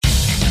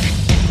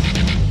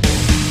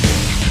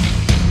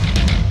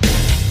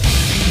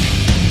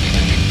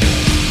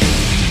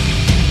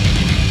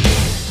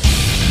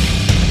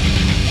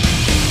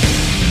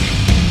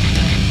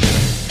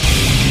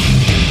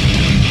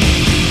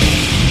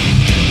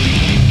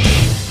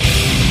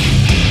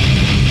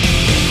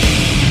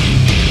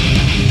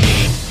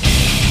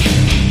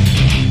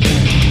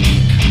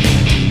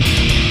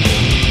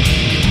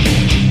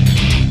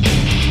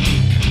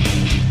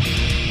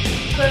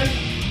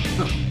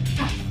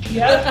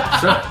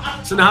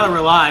So now that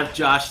we're live,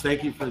 Josh,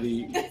 thank you for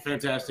the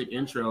fantastic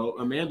intro.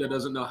 Amanda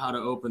doesn't know how to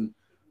open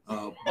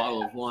a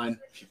bottle of wine.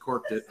 She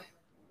corked it,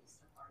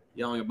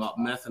 yelling about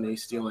methane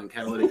stealing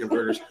catalytic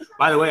converters.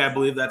 By the way, I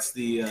believe that's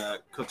the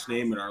cook's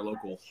name at our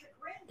local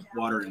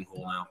watering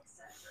hole now.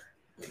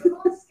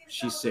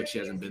 She's sick. She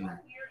hasn't been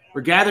there.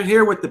 We're gathered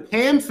here with the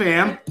Pam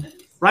fam.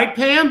 Right,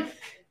 Pam?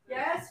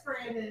 Yes,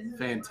 Brandon.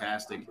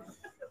 Fantastic.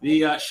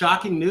 The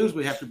shocking news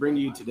we have to bring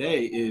to you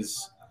today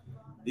is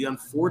the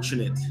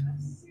unfortunate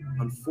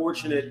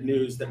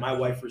news that my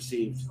wife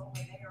received.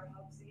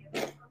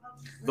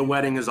 The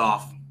wedding is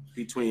off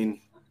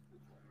between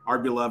our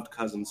beloved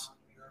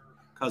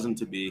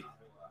cousin-to-be,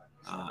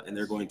 and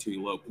they're going to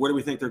elope. Where do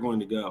we think they're going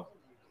to go?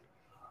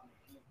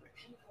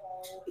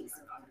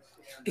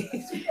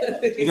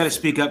 You got to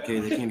speak up,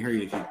 Katie. They can't hear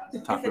you if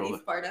you talk real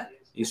loud. Sparta.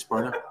 East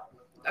Sparta?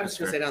 I was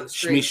going to say down the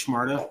street.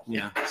 Sparta?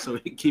 Yeah. So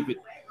keep it,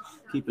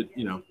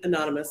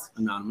 Anonymous.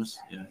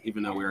 Yeah.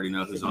 Even though we already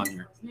know who's on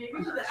here.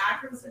 Maybe to the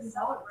Akron City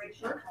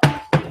celebration.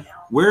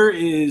 Where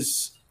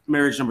is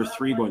marriage number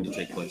 3 going to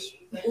take place?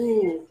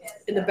 Ooh,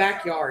 in the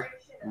backyard.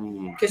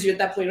 Because at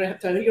that point you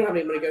don't have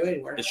anybody to go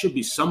anywhere. It should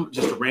be just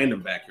a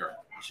random backyard.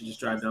 You should just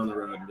drive down the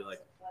road and be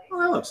like, oh,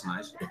 that looks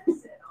nice.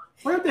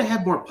 Why don't they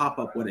have more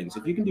pop-up weddings?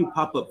 If you can do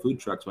pop-up food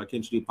trucks, why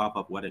can't you do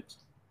pop-up weddings?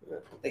 I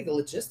think the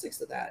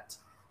logistics of that.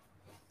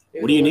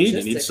 What do you need?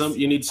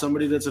 You need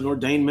somebody that's an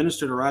ordained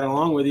minister to ride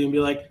along with you and be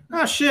like,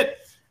 oh shit,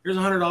 here's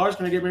 $100.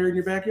 Can I get married in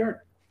your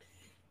backyard?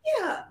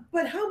 Yeah,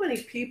 but how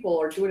many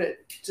people are doing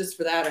it just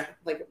for that?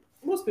 Like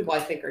most people, I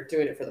think, are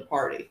doing it for the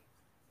party.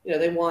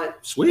 They want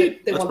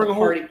They want the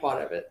party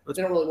part of it.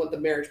 They don't really want the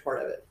marriage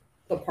part of it,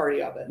 the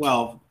party of it.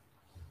 Well,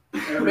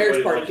 the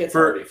marriage party gets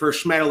for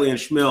Schmedley and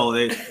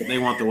Schmill, they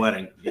want the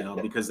wedding,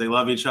 because they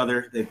love each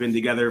other. They've been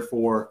together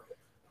for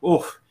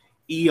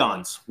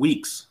eons,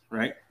 weeks,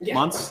 right? Yeah.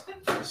 Months.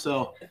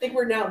 So I think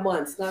we're now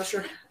months. Not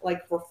sure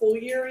like for full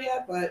year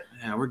yet, but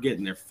yeah, we're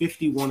getting there.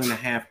 51 and a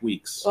half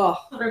weeks. Oh,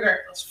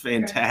 it's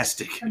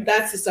fantastic.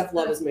 That's the stuff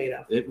love is made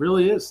of. It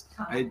really is.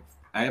 I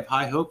have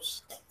high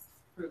hopes.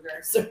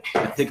 So,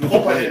 I think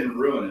I didn't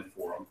ruin it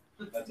for them.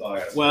 That's all I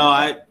got to say.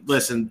 Well,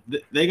 listen.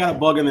 They got a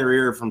bug in their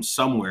ear from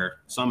somewhere,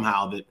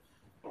 somehow, that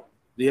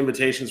the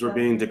invitations were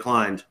being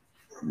declined,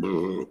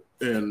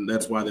 and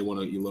that's why they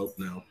want to elope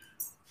now.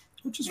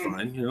 Which is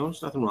fine,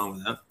 there's nothing wrong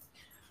with that.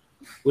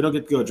 We don't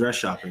get to go dress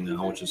shopping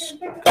now, which is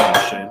kind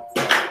of a shame.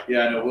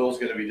 Yeah, I know Will's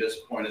going to be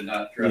disappointed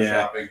not dress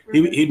shopping.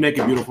 He'd make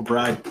a beautiful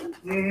bride.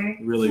 He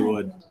really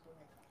would.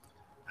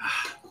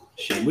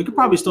 Shame. We could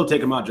probably still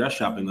take him out dress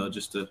shopping though,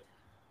 just to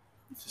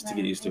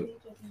get used to it.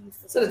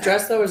 Is it a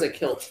dress though, or is it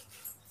kilt?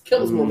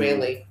 Kilt is more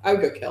manly. I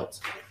would go kilt.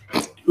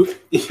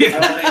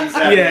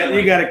 Yeah,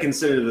 you got to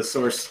consider the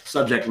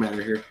subject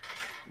matter here,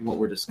 what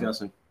we're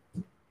discussing.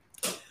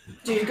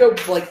 Do you go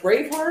like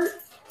Braveheart?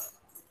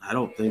 I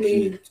don't think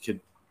he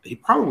could. They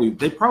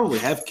probably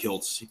have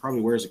kilts. He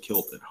probably wears a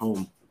kilt at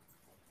home.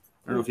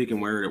 I don't know if he can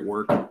wear it at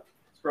work.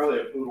 It's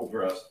probably a poodle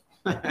dress.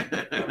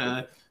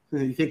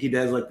 You think he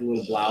does like the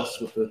little blouse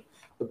with the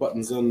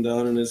buttons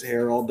undone and his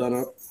hair all done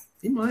up?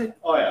 He might.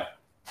 Oh yeah.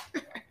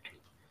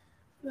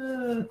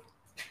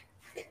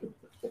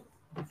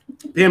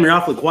 Pam, you're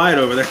awfully quiet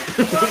over there.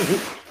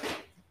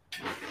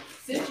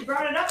 Since you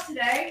brought it up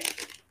today,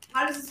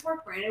 how does this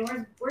work,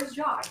 Brandon? Where's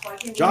Josh?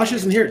 Josh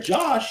isn't here.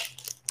 Josh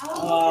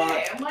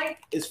okay. I'm like,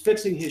 is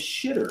fixing his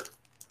shitter.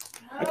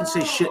 I can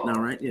say shit now,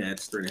 right? Yeah,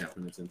 it's 3.5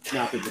 minutes in.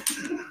 Now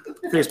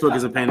Facebook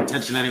isn't paying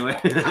attention anyway.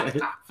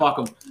 Fuck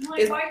him. I'm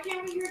like, why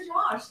can't we hear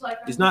Josh? Like,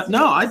 he's not.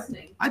 No, I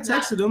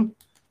texted him,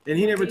 and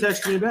he never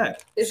texted me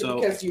back. Is it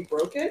because you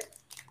broke it?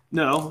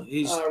 No,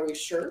 he's. Are we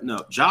sure? No,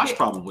 Josh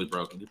probably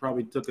broke it. He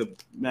probably took a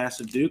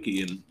massive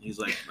dookie, and he's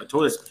like, I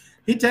told us.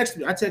 He texted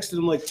me. I texted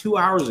him like 2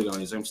 hours ago, and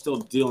he's like, I'm still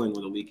dealing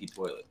with a leaky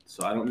toilet,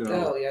 so I don't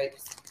know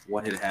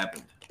what had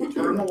happened.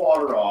 Turn the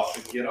water off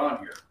and get on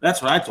here.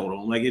 That's what I told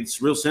him. Like,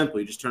 it's real simple.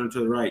 You just turn it to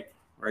the righty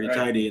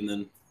tighty, and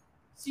then.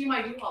 So you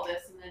might do all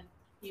this, and then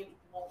you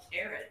won't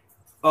air it.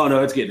 Oh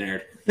no, it's getting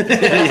aired.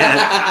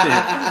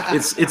 yeah,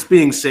 it's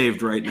being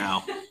saved right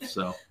now.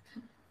 So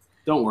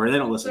don't worry, they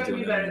don't listen to it.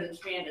 Be better than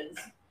Brandon's.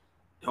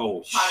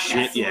 Oh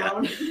shit,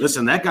 yeah.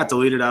 Listen, that got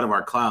deleted out of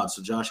our cloud,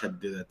 so Josh had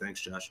to do that. Thanks,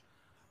 Josh.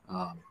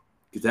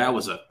 Because that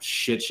was a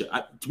shit show.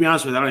 To be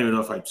honest with you, I don't even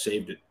know if I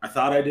saved it. I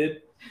thought I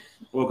did.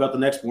 Woke up the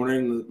next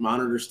morning, the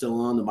monitor's still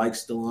on, the mic's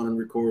still on and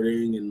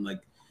recording, and like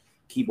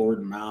keyboard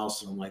and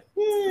mouse. And I'm like,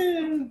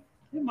 it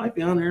might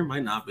be on there, it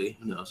might not be.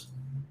 Who knows?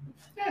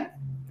 Yeah,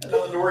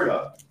 nothing to worry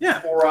about.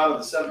 Yeah. 4 out of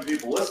the 7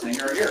 people listening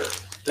are here.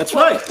 That's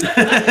right.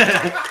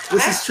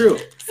 This is true.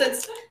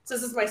 Since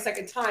this is my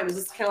second time, is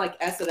this kind of like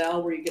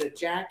SNL where you get a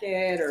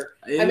jacket or?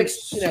 You got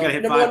to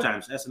hit 5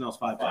 times. SNL's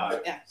 5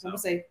 times. Yeah, so I'm gonna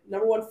say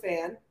 #1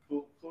 fan.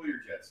 Pull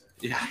your jets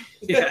in.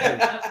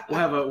 Yeah.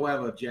 We'll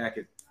have a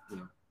jacket.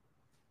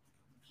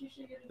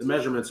 The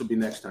measurements will be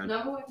next time.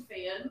 #1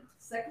 fan,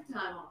 second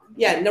time on.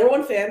 Yeah,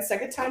 #1 fan,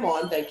 second time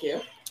on. Thank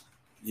you.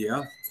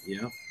 Yeah.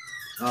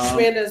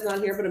 Amanda is not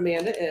here, but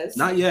Amanda is.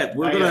 Not yet.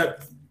 We're gonna.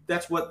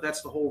 That's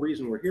the whole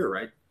reason we're here,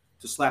 right?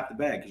 to slap the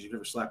bag because you've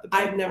never slapped the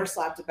bag. I've never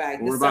slapped a bag.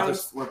 Well,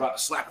 we're about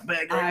to slap a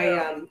bag right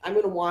now. I'm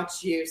gonna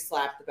watch you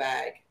slap the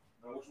bag.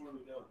 Which one are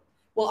we doing?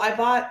 Well, I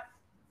bought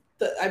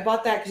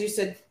that because you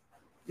said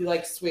you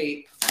like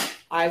sweet.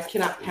 I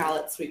cannot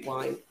palate sweet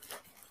wine.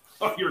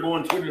 Oh, you're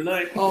going to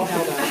tonight. Oh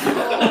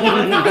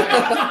hell no!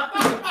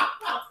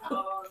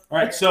 All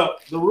right, so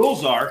the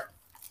rules are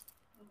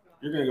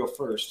you're gonna go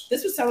first.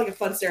 This would sound like a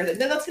fun Sarah thing.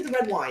 Then let's get the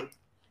red wine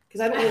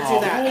because I don't want to do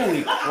that.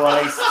 Holy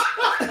Christ!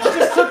 I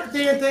just took the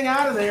damn thing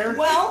out of there.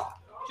 Well,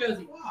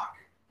 Josie.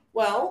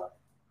 Well,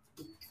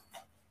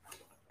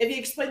 if you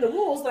explain the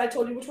rules, then I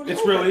told you which one.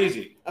 It's real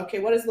easy. Okay,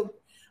 what is the?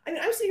 I mean,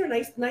 I'm seeing your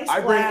nice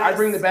I glass.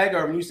 bring the bag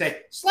over and you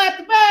say, slap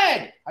the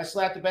bag. I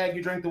slap the bag,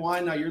 you drink the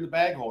wine, now you're the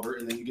bag holder,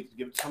 and then you get to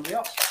give it to somebody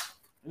else.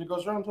 And it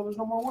goes around until there's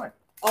no more wine.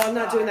 Oh, I'm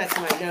not doing that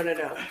tonight.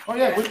 No. Oh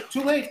yeah, we're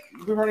too late.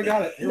 We've already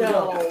got it. Here we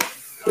go.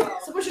 No.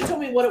 Someone should tell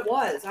me what it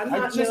was. I'm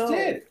not. I just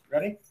did.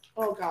 Ready?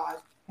 Oh God.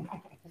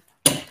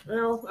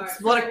 Well, All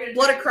it's right,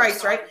 blood of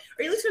Christ, right?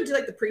 Are you at least gonna do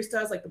like the priest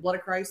does, like the blood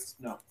of Christ?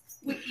 No.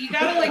 You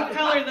gotta like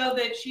tell her though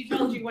that she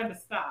told you when to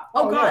stop.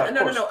 Oh, Oh, God, yeah, of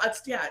no.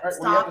 course. Yeah, All right,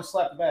 stop. well, you have to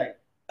slap the bag.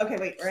 Okay,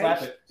 wait, right?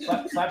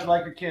 Slap it. Slap it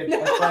like a kid.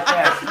 Let's slap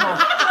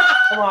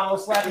that. Come on,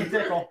 let's slap and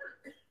tickle.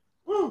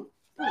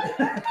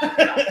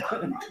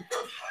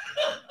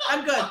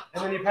 I'm good.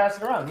 And then you pass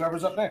it around.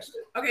 Whoever's up next.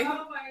 Okay.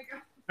 Oh my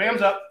god.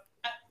 Bam's up.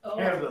 Oh.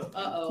 Bam's up.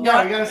 Uh-oh.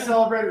 Yeah, we gotta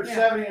celebrate her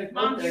 70th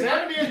Mom, birthday. do you-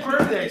 70th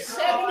birthday.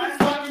 70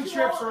 fucking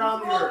trips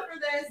around the earth. For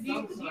this.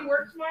 Do you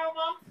work tomorrow,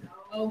 Mom?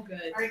 Oh,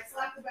 good. All right,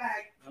 slap the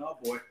bag. Oh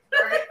boy.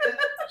 All right.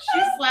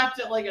 She slapped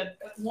it like a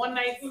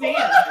one-night stand.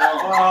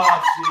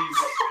 Oh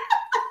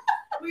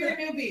jeez. We are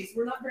newbies.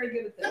 We're not very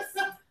good at this.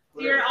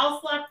 Here,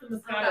 I'll slap the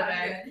Moscato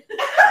Okay.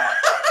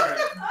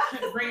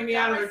 bag. Bringing me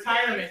out of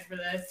retirement for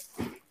this.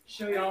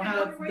 Show you all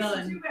how it's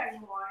done.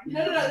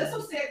 No. This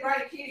will stay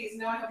right at Katie's.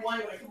 Now I have wine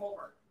when I come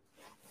over.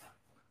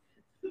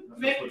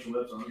 Put your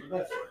lips on it.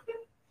 That's right.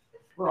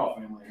 We're all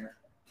family here.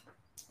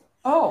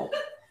 Oh.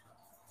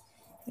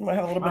 You might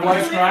have a little My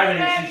wife's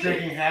driving and she's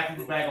drinking half of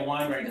a bag of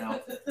wine right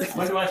now.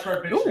 When do I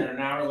start bitching at her? An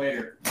hour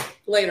later.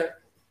 Later.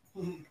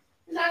 You're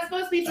not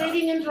supposed to be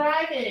drinking and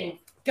driving.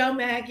 Go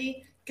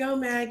Maggie. Go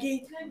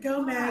Maggie.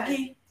 Go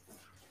Maggie.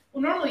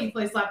 Well, normally you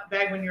play slap the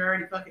bag when you're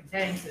already fucking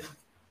tanked. And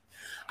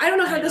I don't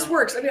know how this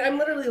works. I mean, I'm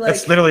literally like.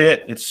 That's literally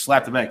it. It's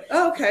slap the bag.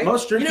 Oh, okay.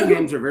 Most drinking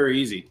games are very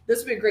easy. This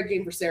would be a great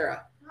game for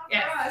Sarah.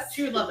 yeah,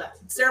 she would love that.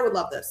 Sarah would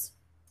love this.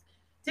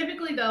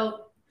 Typically,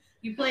 though,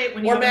 you play it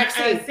when Or you're at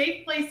Maxine. a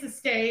safe place to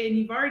stay and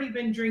you've already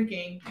been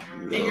drinking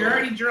and you're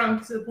already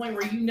drunk to the point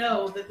where you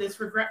know that this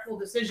regretful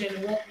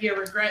decision won't be a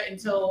regret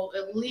until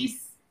at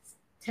least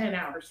 10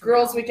 hours from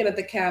Girls' now. Weekend at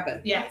the Cabin.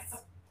 Yes.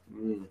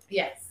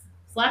 Yes.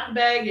 Slap the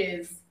Bag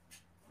is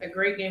a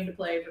great game to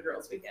play for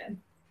Girls' Weekend.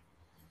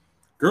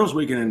 Girls'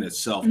 Weekend in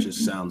itself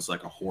just sounds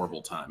like a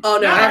horrible time. Oh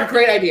no, I have a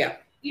great idea.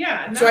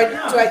 Yeah. No, Can I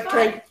it's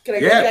fine. get the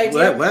idea?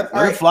 let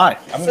All it right. fly.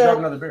 I'm gonna So- grab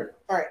another beer.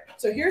 All right.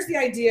 So here's the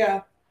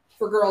idea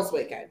for Girls'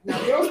 Weekend. Now,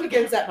 Girls'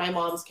 Weekend's at my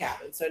mom's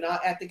cabin, so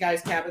not at the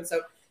guy's cabin.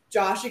 So,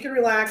 Josh, you can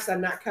relax.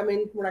 I'm not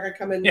coming. We're not gonna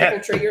come and Yeah.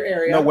 infiltrate your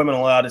area. No women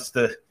allowed. It's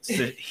the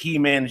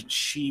He-Man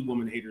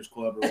She-Woman Haters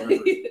Club or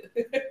whatever.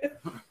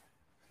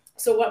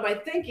 So what my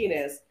thinking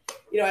is,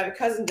 I have a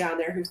cousin down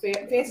there who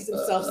fancies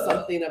himself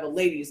something of a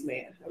ladies'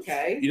 man.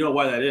 Okay. You know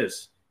why that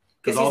is?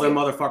 Because 'Cause all he's them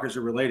motherfuckers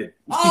are related.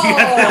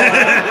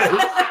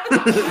 Oh!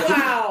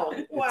 Wow!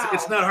 Wow!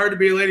 It's not hard to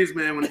be a ladies'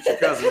 man when it's your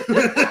cousin.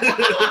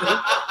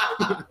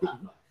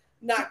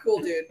 Not cool,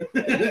 dude.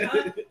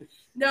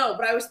 No,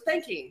 but I was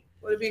thinking,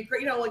 would it be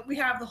great? Like we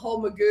have the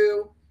whole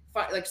Magoo,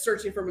 like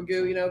searching for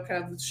Magoo,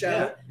 kind of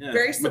show. Yeah.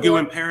 Very Magoo similar.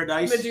 in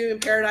Paradise. Magoo in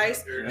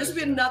Paradise. Very This would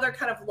be another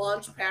kind of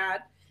launch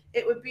pad.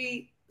 It would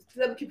be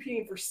them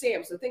competing for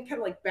Sam. So think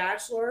kind of like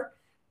Bachelor,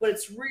 but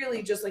it's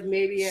really just like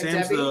maybe Aunt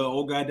Sam's Debbie. the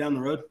old guy down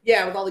the road.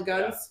 Yeah, with all the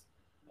guns.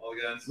 All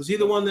the guns. Was he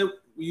the one that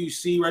you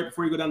see right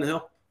before you go down the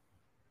hill?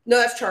 No,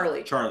 that's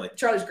Charlie. Charlie.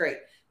 Charlie's great.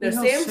 No,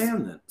 Who the hell's Sam's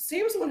Sam then?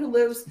 Sam's the one who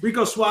lives.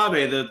 Rico Suave,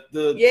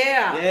 the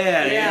Yeah.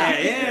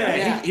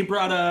 yeah. He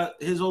brought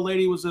his old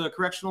lady was a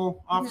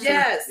correctional officer.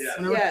 Yes.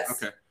 Yeah. Yes.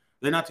 Okay.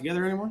 They're not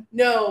together anymore?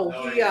 No,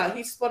 No,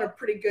 he spun a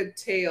pretty good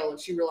tale, and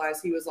she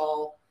realized he was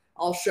all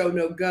show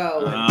no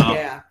go. And Oh.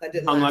 yeah, that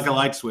didn't. Hung last like a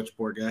light switch,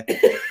 poor guy. long.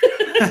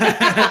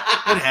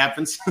 It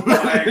happens.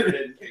 Viagra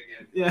didn't kick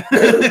in. Yeah.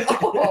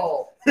 Oh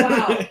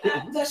wow!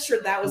 I'm not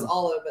sure that was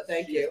all of it, but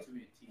thank She you.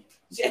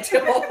 has too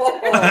many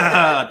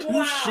teeth.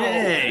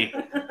 Touche.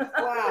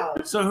 Wow.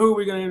 So who are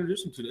we going to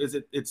introduce him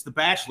to? It's The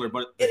Bachelor,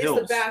 but the It is Hills.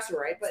 the Bachelor,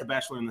 right? It's The But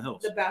Bachelor in the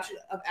Hills. the Bachelor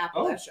of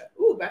Appalachia.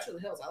 Ooh, Bachelor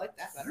of the Hills. I like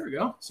that There better. we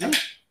go. See?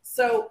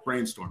 So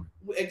Brainstorm.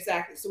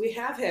 exactly. So we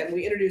have him.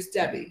 We introduced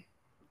Debbie,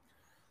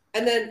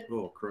 and then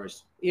Oh,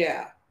 Christ.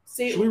 yeah.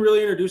 See, Should we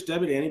really introduce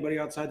Debbie to anybody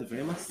outside the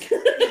family?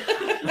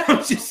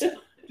 I'm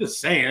just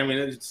saying. I mean,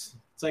 it's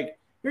like,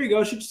 here you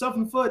go, shoot yourself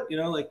in the foot.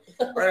 Like,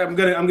 all right, I'm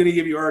gonna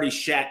give you already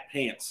shat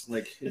pants.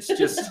 Like, it's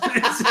just,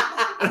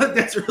 I think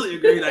that's really a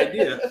great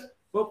idea.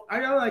 Well, I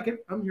like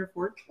it. I'm here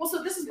for it. well,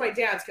 so this is my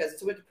dad's cousin.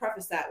 So we have to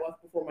preface that with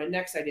before my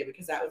next idea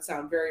because that would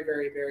sound very,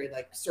 very, very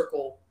like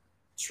circle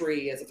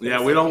tree as a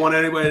Yeah, we don't want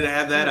anybody to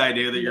have that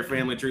idea that your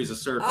family tree's a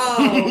circle.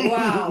 Oh,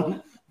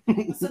 wow.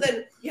 So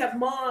then you have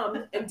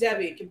Mom and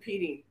Debbie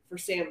competing for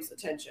Sam's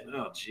attention.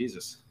 Oh,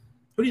 Jesus.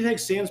 Who do you think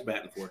Sam's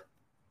batting for?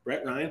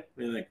 Brett, Ryan? What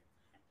do you think?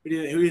 Who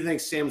do you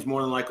think Sam's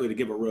more than likely to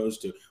give a rose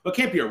to? Well, it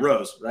can't be a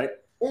rose, right?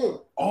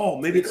 Oh,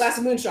 maybe a glass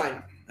of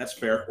moonshine. That's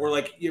fair. Or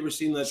like, you ever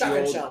seen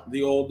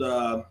the old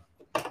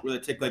where they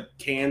take like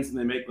cans and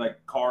they make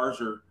like cars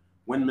or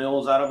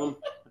windmills out of them?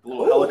 Like a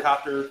little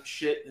helicopter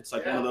shit. It's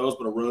like one of those,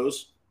 but a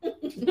rose.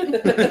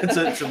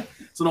 it's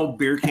an old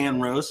beer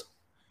can rose.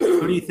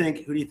 Who do you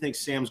think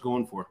Sam's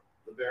going for?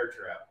 The bear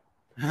trap.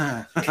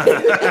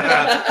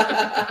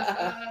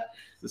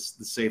 The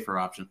safer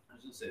option. I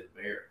was gonna say the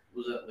bear.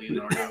 Was that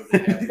Leonardo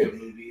DiCaprio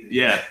movie?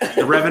 Yeah,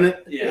 The Revenant.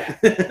 Yeah,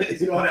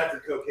 he's going after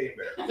Cocaine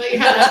Bear. But yeah,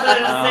 that's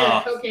what I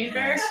was saying. Cocaine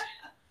Bear.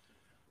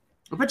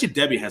 I bet you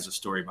Debbie has a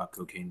story about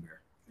Cocaine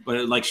Bear,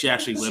 but like she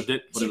actually lived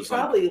it. But she it was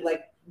probably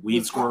like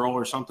weed squirrel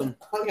or something.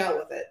 Hung out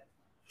with it.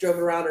 Drove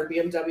around her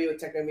BMW with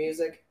techno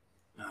music.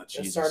 Oh,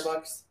 Jesus.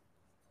 Starbucks.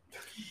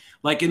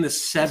 Like in the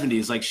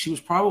 70s, like she was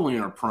probably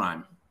in her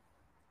prime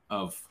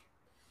of.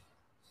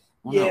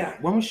 Well, yeah. No.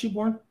 When was she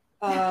born?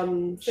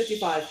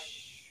 55.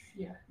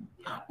 Yeah.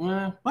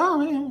 Well,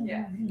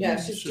 yeah. Yeah,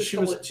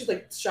 she's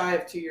like shy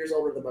of 2 years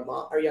older than my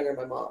mom, or younger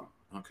than my mom.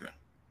 Okay.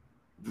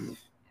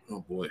 Oh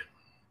boy.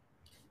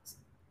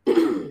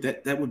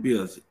 that would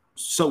be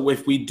so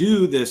if we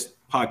do this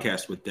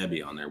podcast with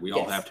Debbie on there, we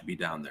all have to be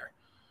down there.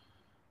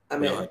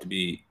 We all have to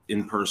be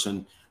in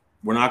person.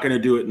 We're not going to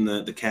do it in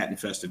the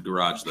cat-infested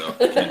garage, though.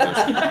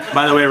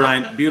 By the way,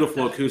 Ryan,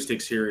 beautiful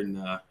acoustics here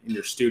in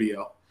your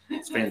studio.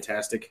 It's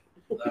fantastic.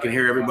 You can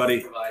hear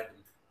everybody.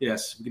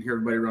 Yes, you can hear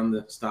everybody run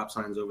the stop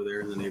signs over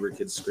there and the neighbor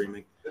kids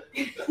screaming.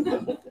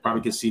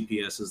 Probably because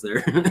CPS is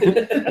there.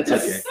 That's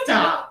okay.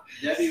 Stop.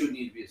 Debbie would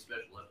need to be a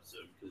special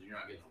episode because you're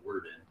not getting a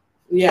word in.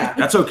 Yeah.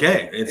 That's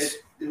okay. It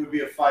would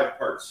be a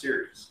 5-part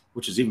series.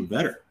 Which is even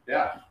better.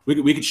 Yeah.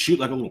 We could shoot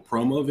like a little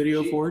promo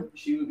video for it.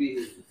 She would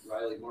be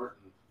Riley Martin.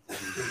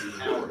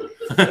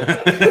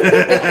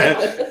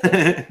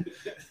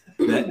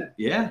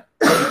 Yeah.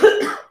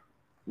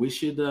 We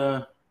should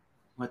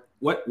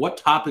what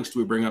topics do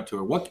we bring up to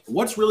her?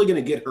 What's really going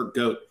to get her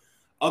goat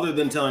other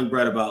than telling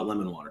Brett about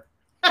lemon water?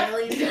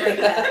 Aliens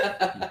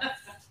at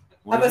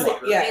Red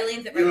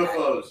Aliens at Red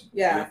UFOs.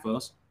 Yeah.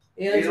 UFOs?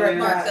 Aliens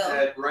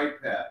at Right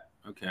Pat.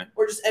 Okay.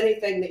 Or just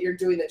anything that you're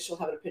doing that she'll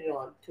have an opinion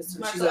on. Because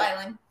Marco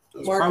Island.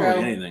 It's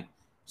probably anything.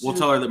 We'll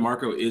tell her that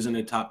Marco isn't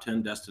a top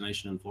 10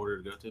 destination in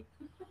Florida to go to.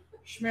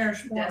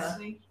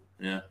 Schmarishwana.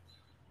 Yeah.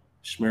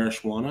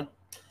 Schmarishwana.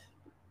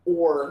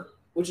 Or,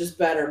 which is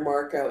better,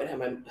 Marco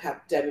and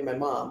have Debbie, my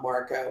mom,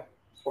 Marco,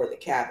 or the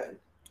cabin.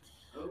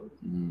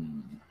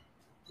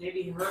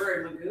 Maybe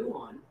her and Magoo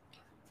on.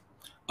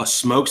 A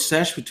smoke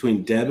sesh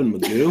between Deb and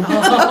Magoo?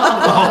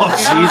 Oh,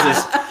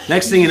 Jesus.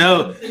 Next thing you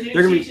know, they're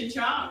going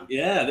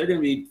to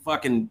be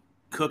fucking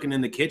cooking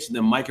in the kitchen,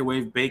 the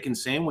microwave bacon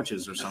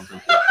sandwiches or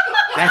something.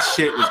 That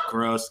shit was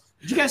gross.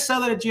 Did you guys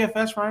sell that at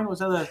GFS, Ryan? Was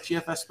that a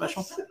GFS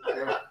special?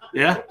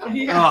 Yeah?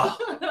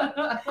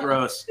 Oh,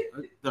 gross.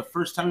 The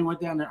first time we went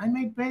down there, I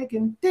made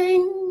bacon.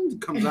 Ding!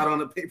 It comes out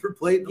on a paper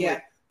plate. Yeah.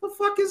 Like, the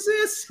fuck is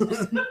this?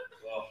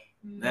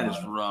 That is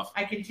rough.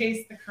 I can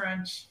taste the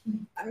crunch.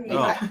 I mean,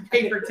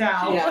 Paper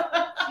towel. Yeah.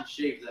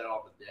 She shaved that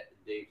off at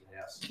Dave's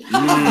house.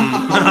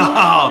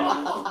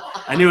 Oh,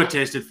 I knew it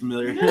tasted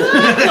familiar.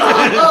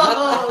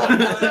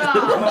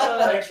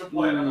 Thanks for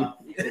pointing out.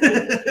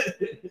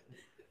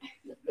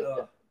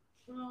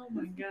 Oh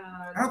my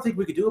God. I don't think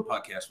we could do a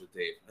podcast with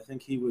Dave. I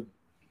think he would.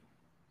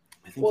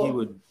 He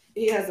would.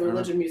 He has the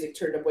religion music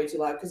turned up way too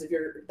loud because if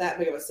you're that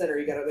big of a sinner,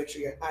 you got to make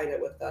sure you hide it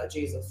with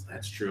Jesus.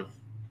 That's true.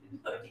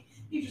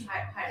 You just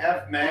hide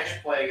Have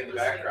MASH playing in the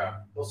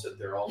background. He'll sit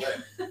there all day.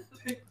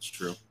 That's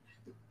true.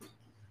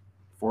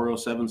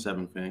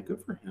 4077 fan.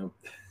 Good for him.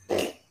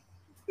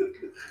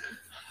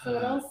 So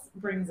what else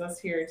brings us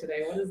here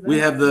today? What is that? We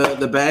have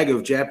the bag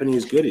of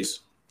Japanese goodies.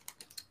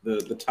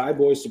 The Thai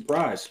boy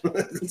surprise.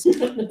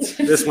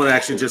 This one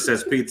actually just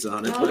says pizza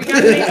on it. Oh, we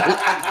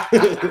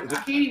gotta make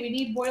Katie, we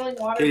need boiling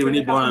water. Katie, we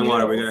need boiling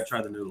water. We gotta. gotta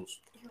try the noodles.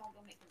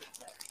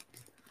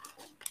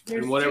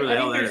 There's And whatever the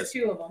hell that there's is.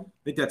 2 of them.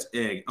 I think that's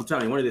egg. I'm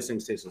telling you, one of these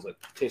things tastes like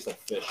fish.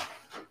 Do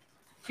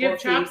you have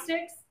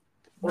chopsticks?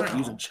 We're not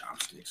using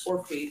chopsticks.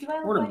 Or feet.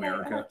 We're in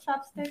America.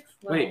 chopsticks?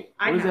 Well, Wait,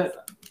 I what is have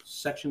that?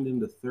 Sectioned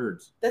into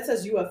thirds. That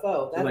says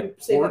UFO. That Like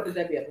would save pork? up the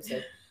Debbie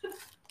episode.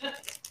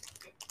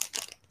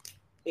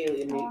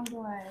 Alien meat.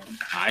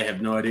 I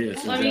have no idea.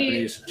 It's in Let me-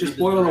 Japanese. Just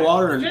boil the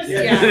water and Just-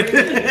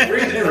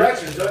 Read the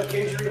directions. Don't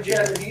change your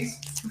Japanese.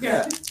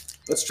 Yeah.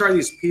 Let's try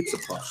these pizza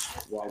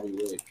puffs while we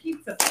wait.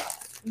 Pizza puffs.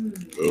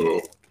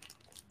 Oh.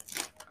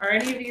 Are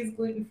any of these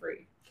gluten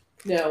free?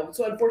 No,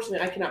 so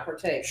unfortunately, I cannot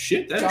partake.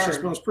 Shit, that actually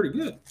Darn. smells pretty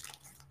good.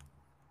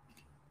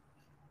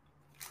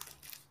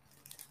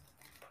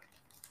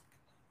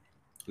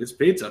 It's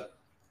pizza.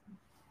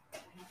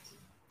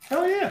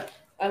 Hell yeah.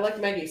 I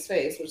like Maggie's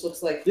face, which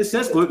looks like This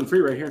says gluten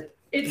free right here.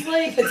 It's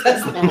like it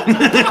does not. I'm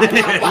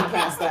not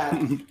past that.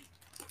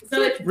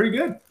 So it's pretty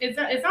good. It's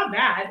not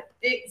bad.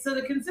 So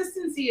the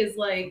consistency is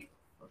like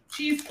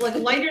cheese, like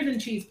lighter than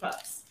cheese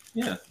puffs.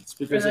 Yeah, it's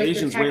because like,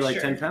 Asians weigh like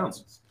texture. 10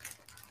 pounds.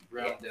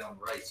 Ground down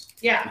rice.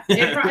 Yeah,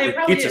 it probably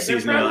Pizza is. They're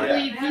seasoning on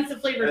probably pizza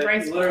flavored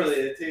rice. Literally,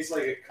 it tastes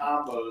like a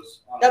combos.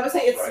 I would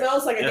say it Right.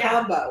 smells like a Yeah.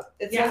 combo.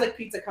 It Yeah. smells like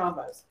pizza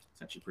combos.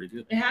 It's actually pretty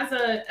good. It has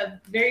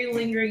a very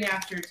lingering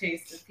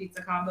aftertaste of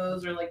pizza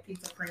combos or like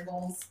pizza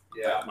Pringles.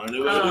 Yeah. I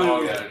knew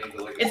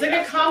It's like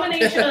a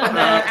combination of the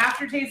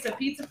aftertaste of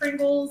pizza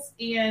Pringles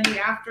and the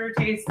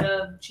aftertaste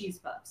of cheese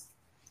puffs.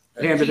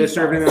 Damn, did they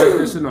serve anything like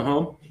this in the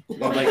home?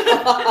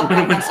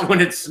 Like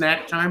when it's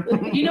snack time?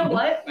 You know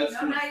what? That's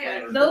No, not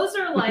yet. Those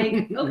are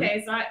like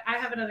okay. So I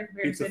have another Pizza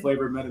comparison.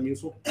 flavored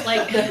Metamucil?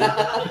 Like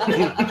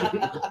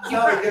It's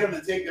how to get them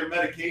to take their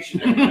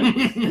medication.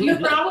 every you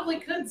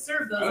probably could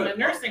serve those in a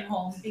nursing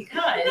home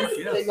because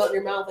They melt in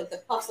your mouth like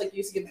the puffs like you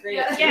used to give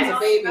Grant Yeah. when he was yes, a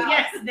baby.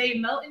 yes, they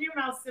melt in your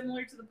mouth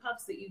similar to the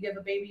puffs that you give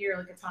a baby or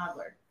like a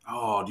toddler.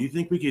 Oh, do you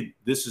think we could?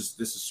 This is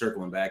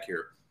circling back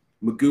here.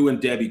 Magoo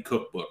and Debbie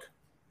cookbook.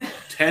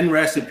 10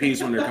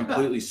 recipes when they're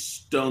completely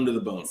stoned to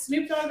the bone.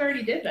 Snoop Dogg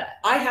already did that.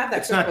 I have that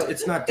It's cookbook. not.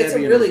 It's not It's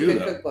Debbie a really and Magoo,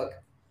 good though. cookbook.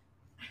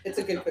 It's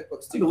a good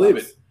cookbook. I believe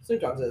it.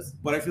 Snoop Dogg's is.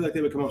 But I feel like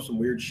they would come up with some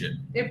weird shit.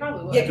 It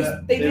probably would. Yeah,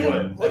 because they They do.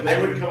 would.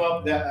 They would come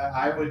up that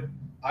I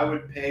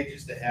would pay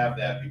just to have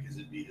that because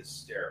it'd be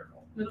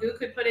hysterical. Magoo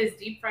could put his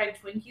deep fried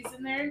Twinkies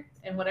in there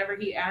and whatever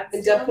he adds.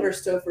 And to Deb them. put her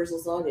Stouffer's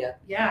lasagna.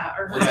 Yeah,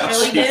 or her Yeah,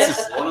 chili Jesus.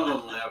 dip. One of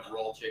them will have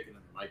raw chicken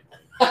in the microwave.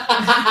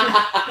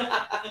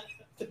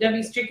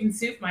 Debbie's chicken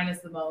soup minus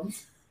the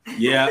bones.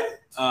 Yeah,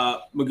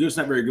 Magoo's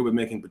not very good with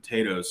making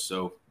potatoes,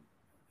 so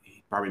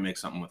he probably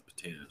makes something with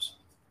potatoes.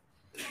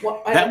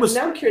 Well, That was-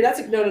 now I'm curious.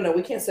 That's no.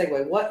 We can't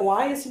segue.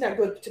 Why is he not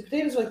good?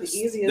 Potatoes are like the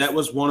easiest. That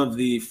was one of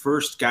the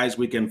first Guys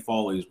Weekend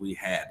follies we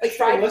had. like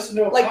Try fried. listen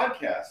to a like-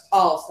 podcast.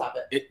 Oh, stop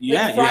it!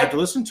 Yeah, you fried- have to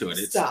listen to it.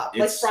 It's, Stop.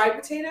 It's Like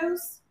fried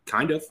potatoes.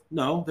 kind of.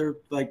 No, they're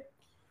like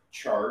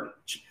Chard.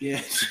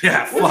 yeah, Was he,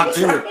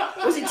 flock.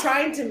 was he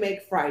trying to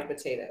make fried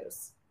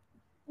potatoes?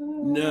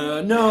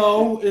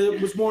 No,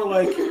 it was more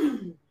like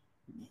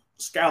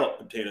scallop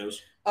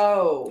potatoes,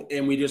 Oh.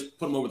 and we just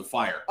put them over the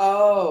fire.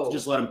 Oh.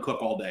 Just let them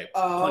cook all day.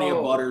 Oh. Plenty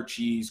of butter,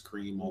 cheese,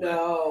 cream, all that.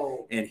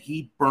 No. And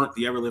he burnt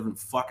the ever living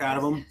fuck out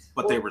of them,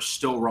 but they were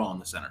still raw in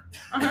the center.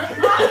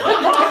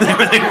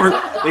 Uh-huh.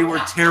 they were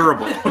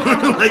terrible.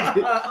 like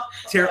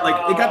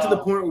it got to the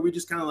point where we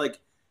just kind of like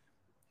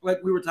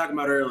we were talking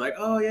about earlier, like,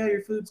 oh yeah,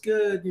 your food's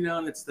good, you know,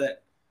 and it's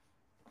that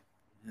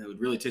it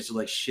would really tasted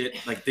like shit.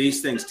 Like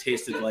these things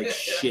tasted like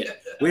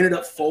shit. We ended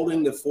up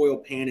folding the foil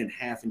pan in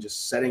half and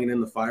just setting it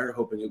in the fire,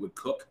 hoping it would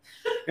cook.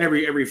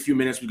 Every few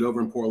minutes we'd go over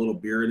and pour a little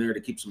beer in there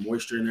to keep some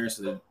moisture in there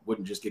so that it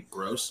wouldn't just get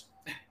gross.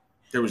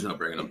 There was no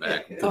bringing them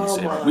back.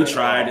 Oh We my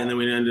tried, and then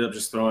we ended up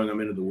just throwing them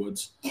into the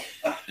woods,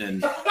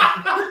 and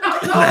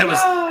that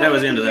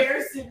was the end of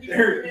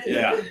that.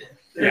 Yeah.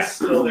 They're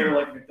still there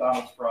like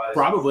McDonald's fries.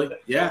 Probably,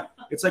 yeah.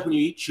 It's like when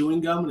you eat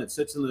chewing gum and it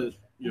sits in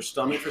your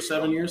stomach for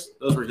 7 years.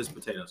 Those were his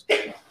potatoes.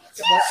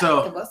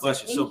 So,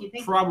 bless you. So Thank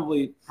you.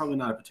 probably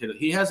not a potato.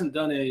 He hasn't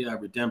done a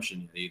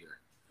redemption yet either.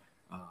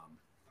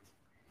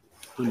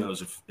 Who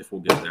knows if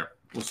we'll get there?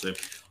 We'll see.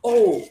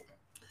 Oh,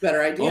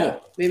 better idea.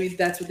 Oh. Maybe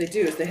that's what they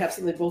do. Is they have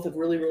something they both have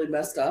really, really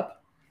messed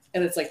up,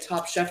 and it's like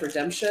Top Chef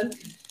Redemption.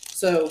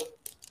 So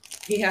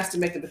he has to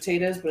make the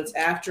potatoes, but it's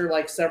after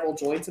like several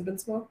joints have been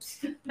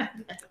smoked. Now,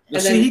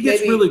 And see, then he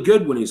gets maybe- really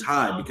good when he's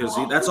high because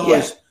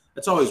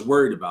that's always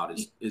worried about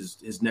is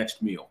his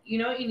next meal. You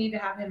know what you need to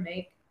have him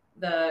make?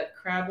 The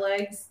crab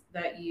legs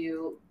that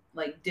you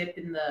like dip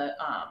in the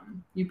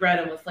you bread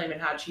them with Flamin'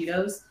 Hot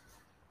Cheetos,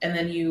 and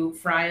then you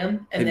fry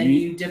them, and Have then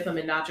you- you dip them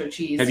in nacho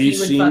cheese. have He you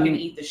would seen- fucking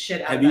eat the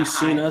shit out Have of you that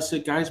seen high. us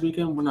at Guys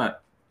Weekend? We're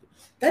not.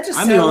 That just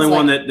I'm the sounds only like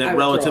one I that would throw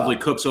relatively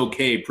up. cooks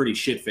okay, pretty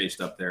shit faced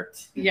up there.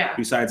 Yeah,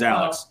 Besides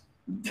Alex,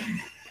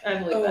 I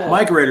believe Oh. that.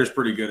 Mike Rader's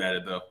pretty good at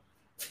it though.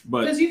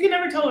 But Because you can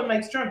never tell when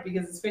Mike's drunk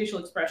because his facial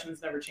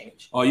expressions never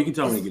change. oh, you can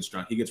tell when he gets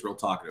drunk. He gets real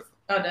talkative.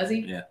 Oh, does he?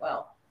 Yeah.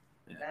 Well,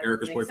 Yeah. that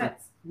Erica's makes boyfriend.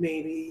 sense.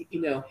 Maybe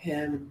him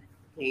and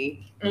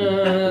he who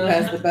Uh,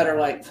 has the better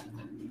like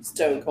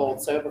stone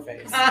cold sober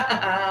face the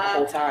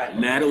whole time.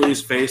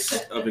 Natalie's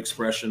face of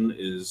expression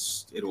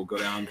it'll go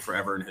down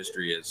forever in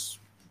history as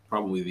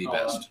probably the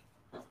best.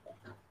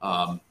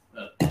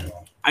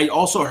 I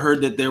also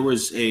heard that there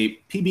was a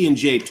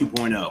PB&J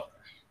 2.0,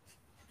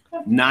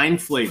 9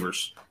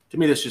 flavors. To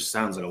me, this just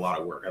sounds like a lot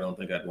of work. I don't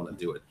think I'd want to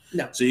do it.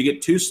 No. So you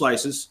get 2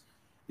 slices.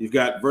 You've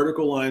got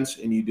vertical lines,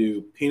 and you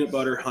do peanut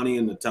butter, honey,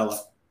 and Nutella.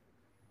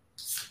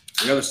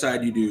 The other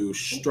side, you do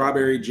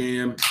strawberry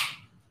jam,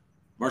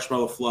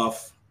 marshmallow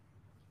fluff,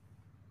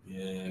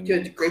 and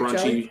Good grape crunchy.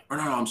 jelly? Or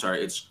no, I'm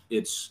sorry.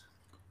 It's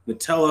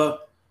Nutella,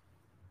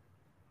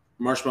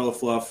 marshmallow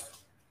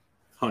fluff,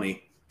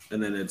 honey,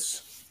 and then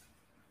it's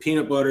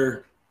peanut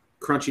butter,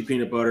 crunchy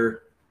peanut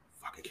butter.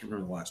 Fuck, I can't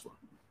remember the last one.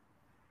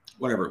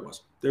 Whatever it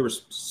was, there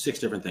was 6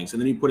 different things,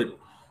 and then you put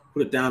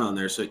it down on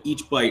there, so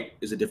each bite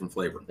is a different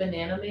flavor.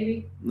 banana,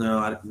 maybe? No,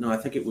 I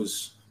think it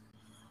was.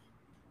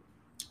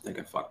 I think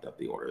I fucked up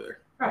the order there.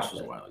 This was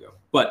a Probably. while ago.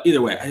 But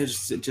either way, it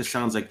just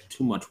sounds like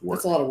too much work.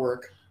 That's a lot of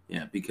work.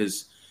 Yeah,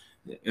 because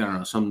I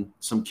don't know,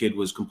 some kid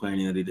was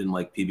complaining that he didn't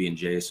like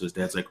PB&J, so his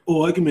dad's like,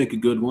 "Oh, I can make a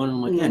good one." And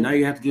I'm like, "Yeah, now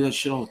you have to do that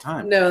shit all the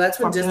time." No, that's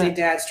when Fuck Disney that.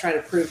 dad's trying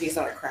to prove he's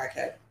not a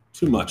crackhead.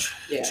 Too much.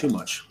 Yeah. Too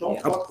much. Don't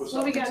Yeah. fuck with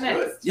What we something got that's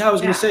good. next? Yeah, I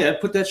was gonna say I'd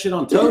put that shit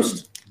on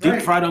toast. Deep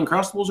Right. fried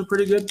Uncrustables are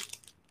pretty good.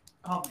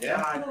 Oh Yeah.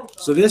 God.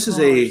 So this is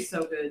Oh,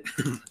 so good.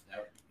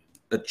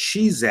 a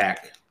Cheezac.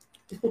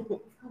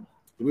 Do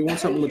we want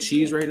something with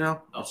cheese right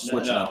now? Let's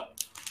switch it up.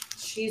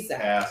 She's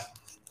that. Pass.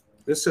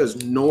 This says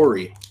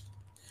nori.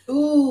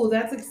 Ooh,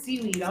 that's like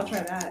seaweed. I'll try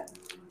that.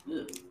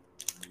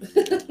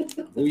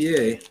 Oh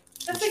yeah. That's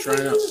Let's like try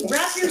it what you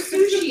wrap your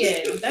sushi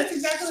in. That's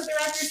exactly what they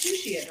wrap your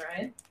sushi in,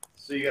 right?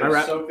 So you I gotta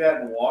wrap- soak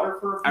that in water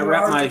for a I few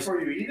wrap hours my-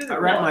 before you eat it? I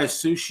or wrap what? my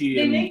sushi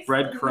They in make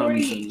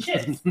breadcrumbs nori and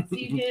chips. So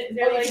you can, They're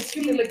they're like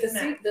stupid, like the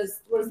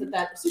snacks. what is it,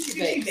 that sushi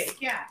bake?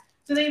 Yeah.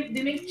 So they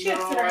make chips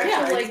No, that are I- actually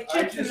I- like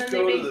I chips, and just then they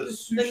go to make the the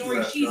sushi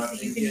nori cheese restaurant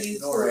that you and can get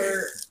use nori.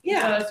 for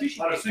Yeah. sushi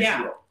On a bake. sushi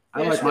Yeah. roll. I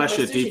Yeah, like it's my like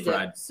shit sushi deep dip.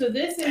 fried. So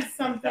this is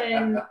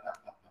something.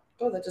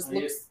 Oh, that just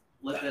looks.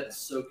 Let that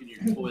soak in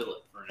your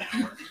toilet for an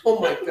hour. Oh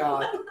my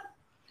god.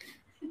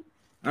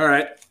 All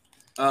right.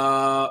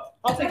 I'll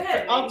Go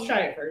ahead, I'll try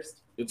it first.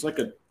 It's like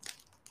a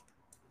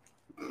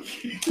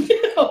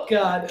Oh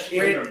God.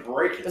 Can't even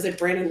break I it. was like,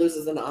 Brandon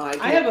loses an eye.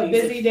 I have a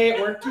busy day at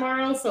work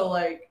tomorrow, so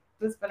like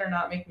this better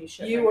not make me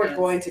shit. You my are pants.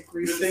 going to Good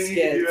grease the thing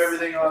you can skids. do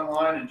everything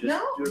online and just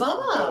No, do it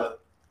Bubba.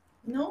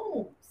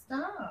 No,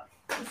 stop.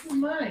 This is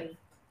mine.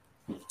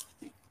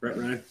 right,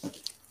 Ryan.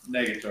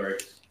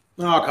 Negatory.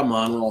 Oh come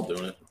on, we're all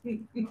doing it.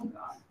 And This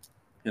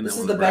then is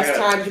when the best I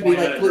got a time to be like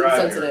 20-minute gluten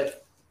drive here. sensitive.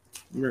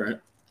 All right.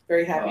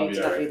 Very happy I'll be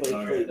to not be alright. able to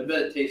Alright. I gluten.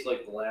 bet it tastes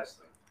like the last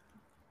thing.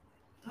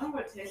 I don't know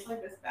what it tastes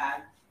like this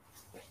bad.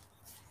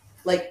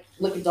 Like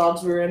licking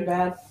dogs we were in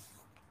bad.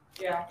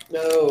 Yeah.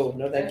 No,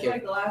 thank It's you.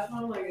 like the last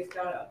one, like it's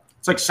got a.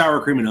 It's like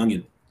sour cream and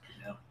onion.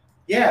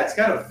 Yeah, it's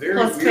got a very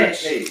Plus weird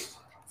fish. taste.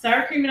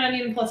 Sour cream and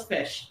onion plus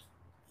fish.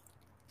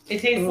 It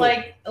tastes Ooh.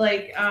 like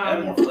It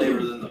had more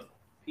flavor than the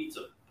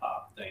pizza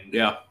pop thing.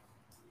 Yeah.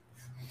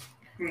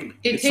 it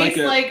It's tastes like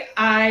like, a-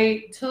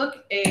 I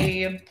took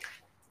a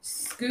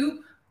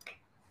scoop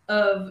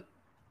of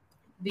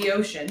the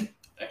ocean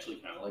Actually,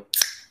 kind of like.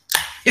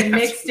 and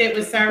mixed it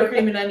with sour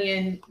cream and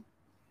onion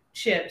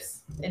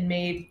chips and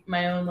made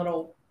my own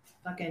little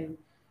fucking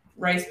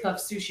rice puff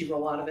sushi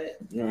roll out of it.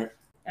 All right.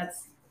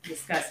 That's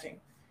disgusting.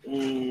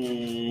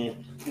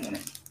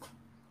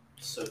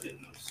 Soak it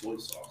in the soy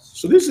sauce.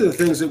 So these are the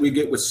things that we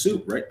get with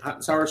soup, right? Hot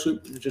and sour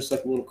soup, just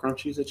like little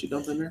crunchies that you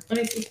dump in there. Let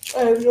me see.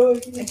 I have no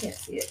idea. I can't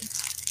see it.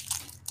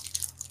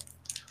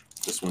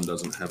 This one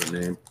doesn't have a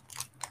name.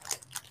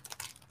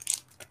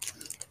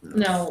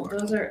 No,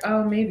 those are.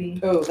 Oh, maybe.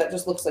 Oh, that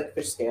just looks like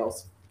fish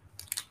scales.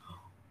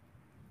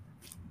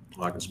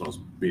 Oh, I can smell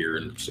some beer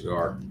and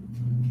cigar.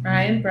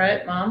 Ryan,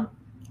 Brett, Mom.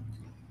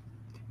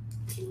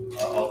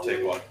 I'll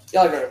take one.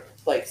 Y'all are gonna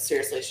like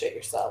seriously shit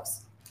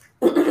yourselves.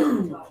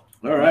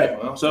 All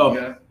right. Well, So,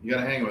 you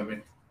gotta hang with me.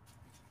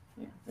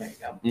 Yeah, there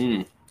you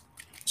go.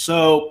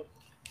 So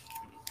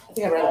I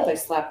think I'd rather play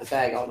slap the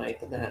bag all night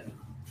than that.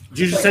 did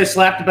you just say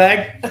slap the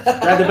bag?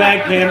 Grab the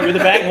bag, Pam. You're the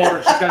bag holder.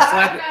 She's got to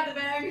slap it. Grab the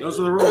bag. Those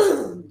are the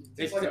rules.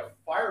 It's like a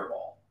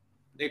fireball.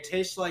 They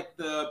taste like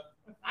the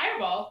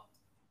Fireball.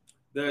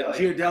 Yeah,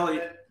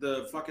 Ghirardelli,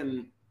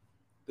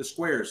 the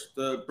squares,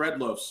 the bread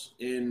loaves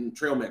in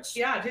trail mix.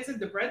 Yeah, it tastes like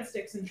the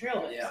breadsticks and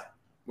trail mix. Yeah.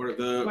 What are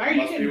the Why are you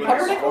Must be getting with the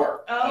peppernickel?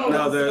 cigar. Oh,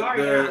 no the cigar,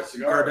 the yeah.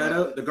 Cigar.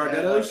 Gardetto the Yeah, like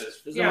Gardettos?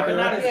 this. Is Yeah, that what but they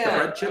not are? as The good,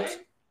 bread chips.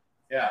 right?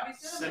 Yeah. I was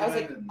Cinnamon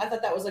like, and- I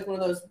thought that was like one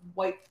of those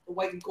white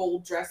and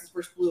gold dresses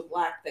versus blue and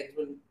black things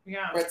when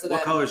Yeah. Brett said What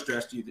that. colors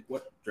dress do you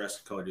what dress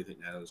color do you think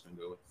Natalie's gonna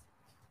go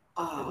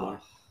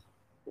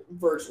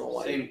Virginal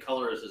white. Same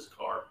color as his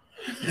car.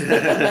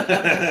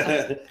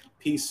 with?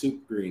 Pea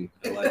soup green.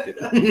 I like it.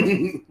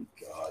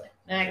 God.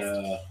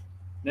 Next.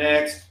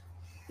 Next.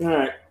 All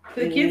right.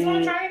 Do the kids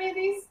want to try any of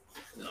these?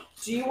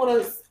 Do you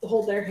want to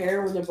hold their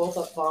hair when they're both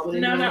up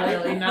vomiting? No, not all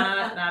night? really.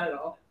 Not at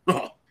all.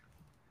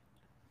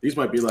 These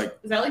might be like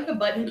Is that like the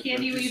button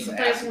candy we used to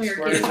play when we were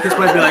Some kids? acid this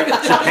might be like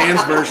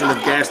Japan's version of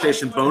gas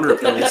station boner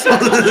pills.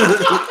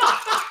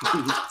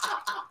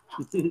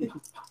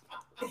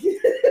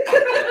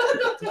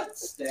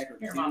 Staggered.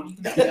 Here, Mom. You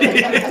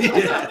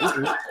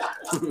Yeah.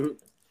 can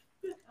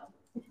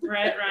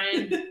Brett,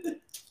 Ryan.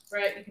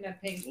 Brett, you can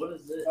have pink. What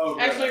is this? Oh,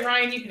 Actually,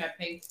 Ryan, you can have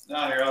pink.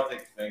 No, here, I'll take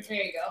the thing.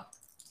 There you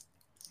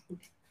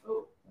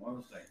go.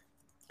 One thing.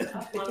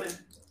 That's lemon.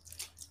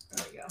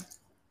 There you go.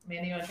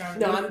 Amanda, you want to try one?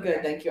 No, I'm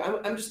good, thank you.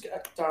 I'm just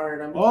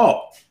darn. I'm.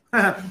 Oh,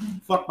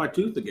 fuck my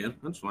tooth again.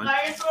 That's fine.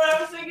 That's what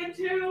I was thinking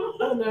too.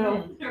 Oh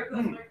no! There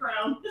goes my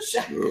crown.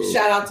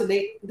 Shout out to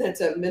Nate.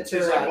 That's a Mentor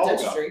Tastes like bubblegum.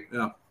 dentistry.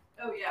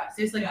 Oh yeah.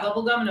 Tastes like Yeah.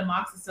 bubble gum and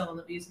amoxicillin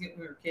that we used to get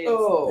when we were kids.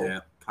 Oh, Yeah,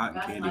 cotton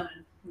That's candy.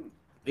 lemon.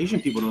 Asian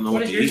people don't know What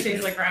what does to yours eat.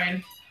 taste like,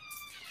 Ryan?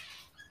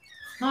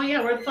 Oh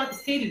yeah, where the fuck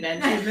is Katie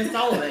been? She missed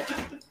all of it.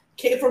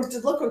 Kate from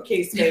just look on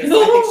Kate's face. I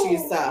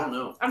think she's I don't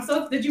know. I'm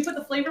so. Did you put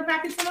the flavor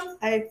packets in them?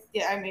 I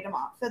made them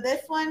all. So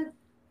this one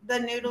the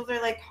noodles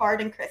are like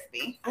hard and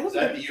crispy. Is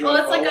that the Well,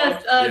 it's like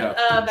a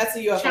That's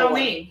the UFO chow one.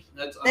 mein.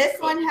 That's This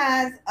uncooked. one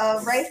has a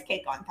rice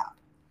cake on top.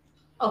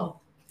 Oh,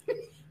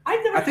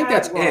 I've never. I think had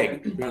that's ramen.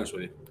 egg. To be honest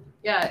with you,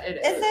 Yeah, it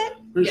is. Is it?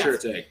 pretty Yes. sure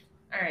it's egg.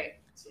 All right.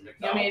 It's a You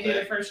want me to do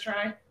McDonald's the first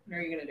try, or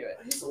are you gonna do it?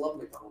 I used to love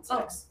McDonald's Oh.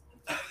 eggs.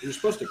 You're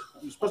supposed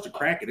to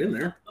crack it in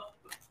there.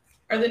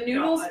 Are the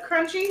noodles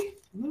crunchy?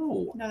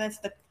 No. No, that's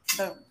the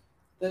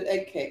The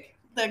egg cake.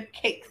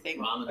 cake thing.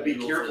 Ramen I'd be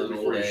noodles careful with an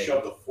before you old egg.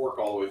 shove the fork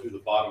all the way through the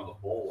bottom of the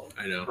bowl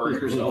I know. and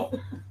hurt yourself.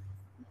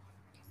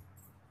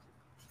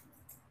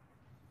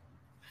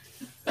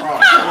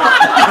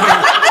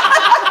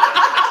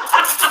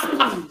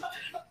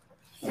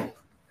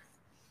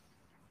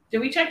 Did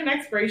we check an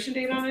expiration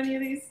date on any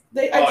of these?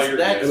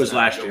 It was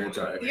last year. It's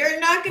all right. You're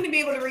not going to be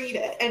able to read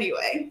it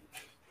anyway.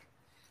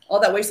 All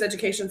that waste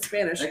education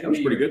Spanish. That was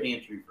can pretty be good. in your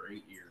pantry for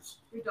 8 years.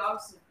 Your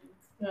dog's sniffing.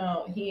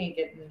 No, he ain't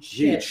getting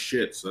He eats shit.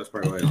 shit, so that's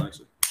probably why he likes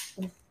it.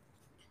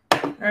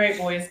 All right,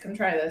 boys, come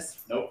try this.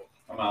 Nope,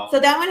 I'm out. So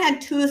that one had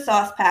 2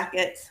 sauce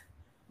packets.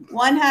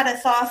 One had a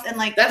sauce and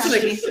like That's an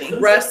crunchy things.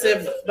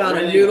 aggressive amount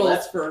of Really?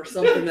 noodles for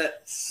something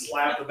that.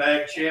 Slap the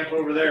bag champ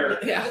over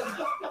there. Yeah.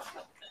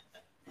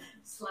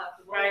 Slap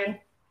the Ryan,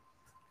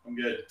 I'm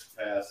good.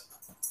 Pass.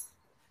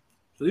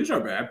 So these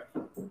aren't bad.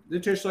 They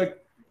taste like,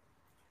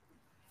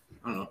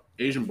 I don't know,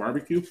 Asian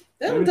barbecue.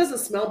 That one doesn't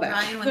smell bad.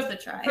 Ryan wants to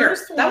try. Here,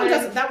 First that one one-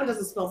 doesn't. That one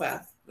doesn't smell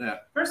bad.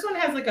 first one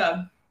has like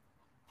a.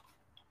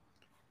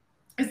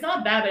 It's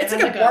not bad, but It's it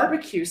like has a like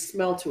barbecue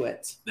smell to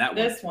it. That one.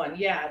 This one,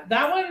 yeah,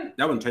 that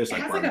one Tastes it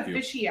like has like a barbecue.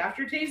 fishy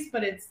aftertaste,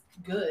 but it's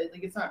good.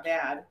 Like it's not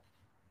bad.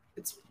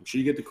 Make sure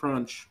you get the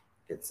crunch.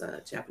 It's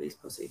Japanese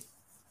pussy.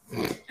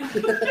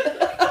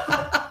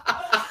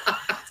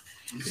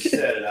 You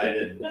said it, I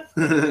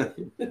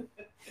didn't.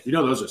 You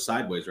know those are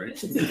sideways, right?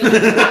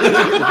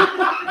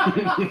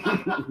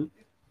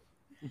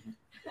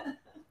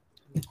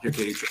 Here,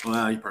 Katie.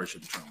 Well, you probably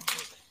shouldn't try one of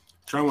those.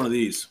 Try one of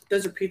these.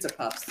 Those are pizza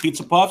puffs.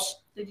 Pizza puffs.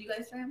 Did you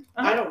guys try them?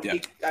 I don't Yeah.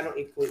 eat. I don't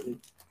eat gluten.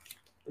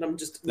 And I'm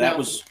just. That no.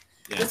 was.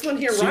 Yeah. This one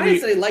here. See Ryan where you-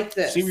 said he liked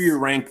this. See where you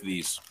rank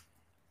these.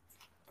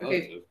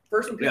 Okay,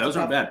 first one. Yeah, Pizza those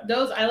aren't puff. bad.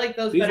 Those I like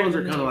those These better ones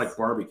are than kind of these. like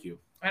barbecue.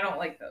 I don't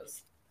like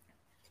those.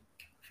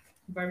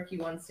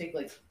 Barbecue ones taste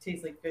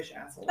like fish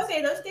assholes.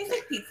 Okay, those taste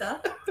like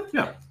pizza.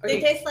 Yeah. They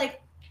Okay. taste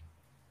like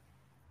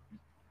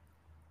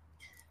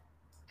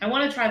I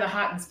want to try the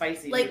hot and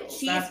spicy noodles.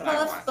 cheese That's what I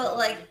puffs, want. but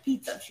like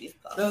pizza cheese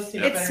puffs. Those taste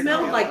It better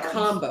smelled than like the other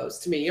ones.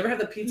 combos to me. You ever have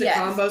the pizza Yes.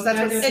 combos? That's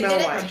what It it It smelled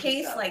didn't like.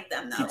 taste like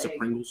them though. Pizza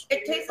Pringles.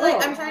 It tastes like Oh.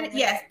 I'm trying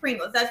to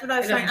Pringles. That's what I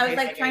was It trying. I was doesn't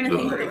like taste trying to like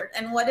think of the word.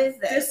 And what is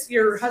this? This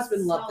your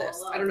husband loved Smell this.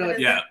 a lot. I don't know. What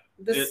Yeah.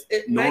 This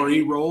Nori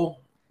Maggie-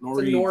 roll. It's a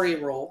Nori.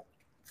 nori roll.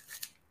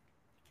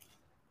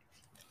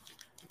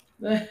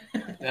 That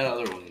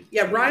other one.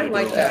 Yeah, Ryan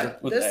liked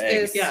that. With This the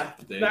eggs. is Yeah,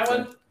 With the that eggs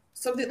one.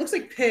 something. It looks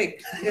like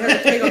pig. It has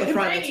a pig on the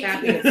front. It's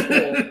happy at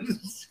school.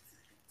 It's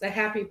a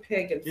happy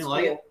pig at You school.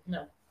 like it?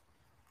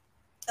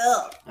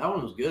 Ugh. That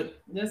one was good.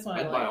 This one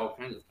I I'd buy like. all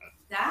kinds of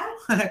That?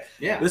 stuff.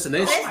 Yeah. Listen, they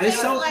This they tastes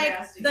sell.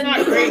 like the not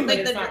noodles, great, but like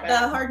it's the not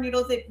bad. hard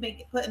noodles they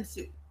make put in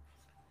soup.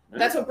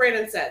 That's what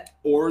Brandon said.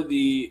 Or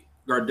the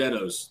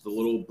Gardettos, the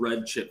little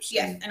bread chips.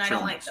 Yes, and I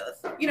don't like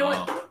trimmings. those. You know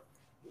what?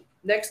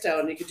 Next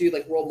down, you could do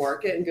like World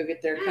Market and go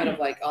get their kind of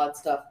like odd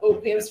stuff. Oh,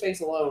 Pam's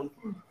face alone.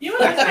 You know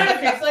what this kind of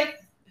tastes like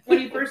when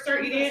you first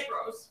start eating it?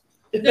 Gross.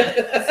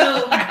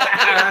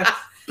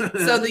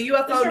 So the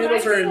UFO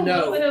noodles are a a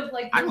little bit no. of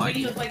like I like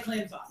linguine it. with like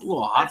clam sauce. A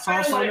little hot That's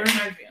kinda sauce what on it there.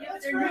 reminds me of. Yeah,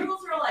 but their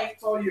noodles are like.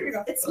 Oh,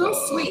 you. It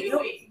smells sweet.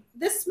 Chewy.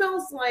 This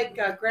smells like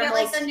Yeah, grandma's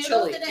like the noodles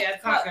chili. didn't Yeah,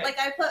 it's not put, good. like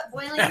I put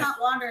boiling hot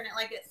water in it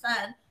like it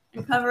said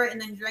and cover it and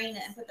then drain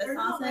it and put the They're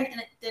sauce not in like-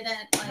 and it didn't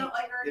I like don't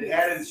like her. It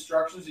had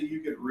instructions that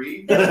you could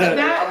read. That-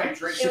 How many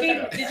drinks Did you you,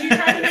 have? did you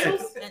try the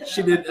noodles?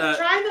 She did. Try the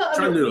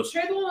try other. noodles.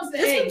 Try the one with the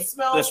This one eggs.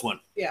 smells. This one.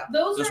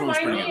 Those This one's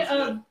remind me pretty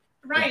of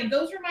Ryan.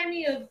 Those remind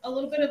me of a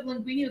little bit of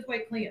linguine with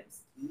white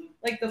clams,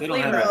 like the They don't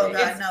flavor. have oh of it.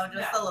 god It's- no,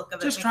 just the look of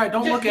it. Just makes try it. me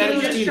Don't sick. look at it.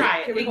 Just Just eat it. try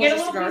it. Can we And get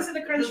a hold little the piece of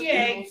the crunchy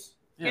egg.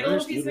 Yeah, Get a little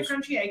there's piece of the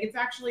noodles. crunchy egg.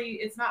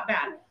 It's not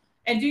bad.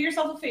 And do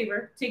yourself a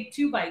favor, take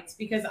 2 bites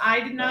because I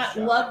did not Nice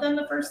job. love them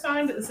the first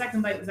time, but the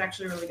second bite was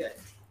actually really good.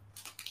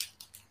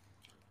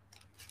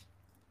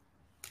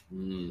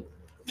 Mm.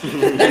 Give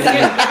it a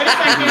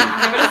second.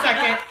 Give it a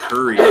second.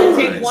 Curry.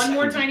 Take one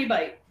more tiny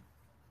bite.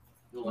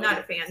 You'll like Not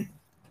a it.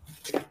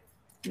 fan.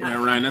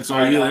 Yeah, Ryan, that's all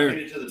Alright, you now there.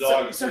 feed it to the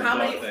dog. So It's a how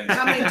dog many thing.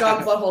 how many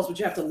dog buttholes would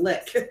you have to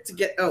lick to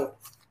get? Oh,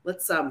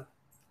 let's Watch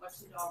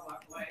the dog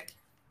walk away.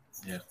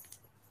 You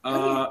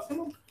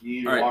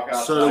need to all right, walk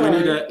outside. so we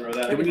need to- throw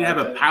that Do we need to have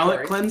a in. palate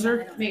Sorry.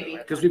 cleanser? Maybe.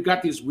 Because we've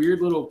got these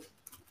weird little,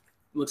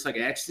 looks like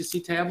ecstasy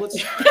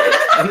tablets,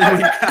 and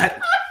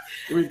then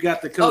we've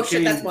got the Oh shit,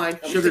 cocaine that's mine.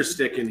 sugar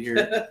stick in here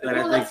that Well,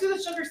 I let's think do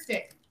the sugar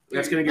stick.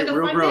 that's gonna get Like a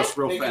real fun gross dip?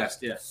 real Take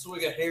fast. Yeah.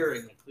 Swig of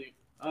herring and clean.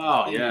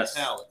 Oh clean your yes.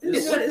 palate. What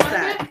is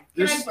that?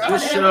 This Can I this rub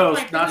it show's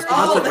with my not fingers?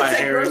 Oh, sponsored that's by that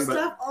herring, gross but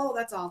stuff. Oh,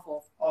 that's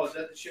awful. Oh, is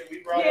that the shit we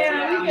brought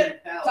Yeah, over? we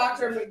get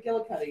Dr.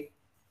 McGillicuddy.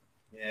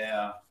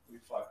 Yeah, we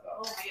fucked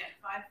Oh up. man,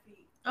 5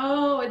 feet.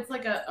 Oh, it's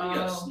like a. You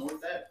gotta Oh.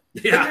 snort that.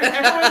 yeah.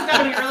 Everyone's got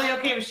to be really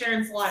okay with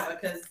sharing saliva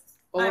because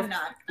I'm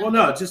not. Well,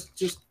 no, just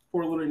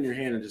pour a little in your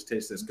hand and just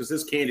taste this, because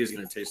this candy is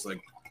going to taste like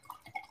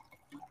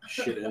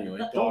shit anyway.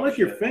 Don't lick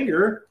your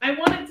finger. I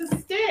want it to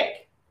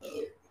stick.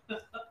 Go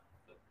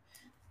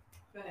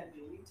ahead,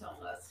 you tell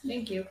us.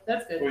 Thank you.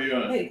 That's good. What are you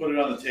gonna Hey. put it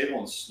on the table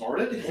and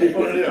snort it?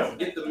 What are you gonna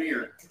do? Get the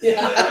mirror.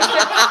 Yeah.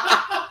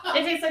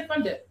 It tastes like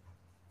Fun Dip.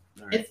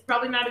 All right. It's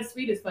probably not as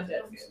sweet as Fun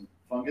Dip.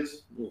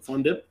 Fungus? A little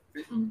Fun Dip.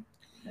 Remember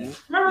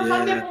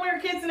Fun Yeah. Dip when we were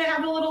kids and it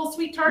had the little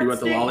sweet tart You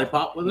want the stick?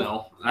 lollipop with it?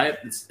 No.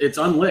 It's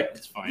unlicked.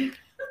 It's fine.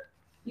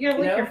 You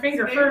gotta lick No. your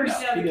finger Maybe first. we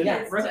should have You the did.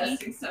 kids Rookie.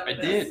 testing some of I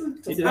this. did.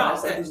 You did. Oh,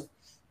 okay.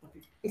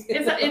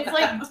 It's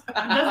like it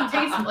doesn't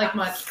taste like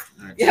much.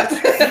 All right. You gotta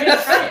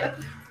try it.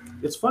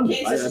 It's Fun Dip.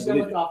 Casey I should go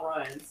believe look it. off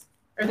Ryan's.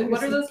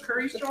 What are those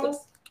curry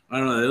straws? I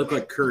don't know. They look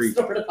like curry.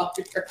 Snort it off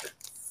yours.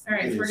 All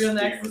right, so we're doing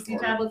the ecstasy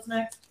tablets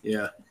next.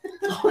 Yeah.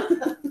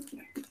 I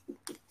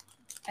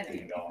There you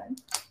don't go. know.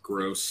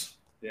 Gross.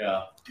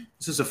 Yeah.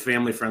 This is a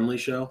family-friendly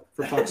show,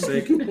 for fuck's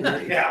sake.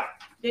 Yeah.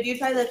 Did you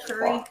try the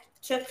curry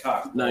chips?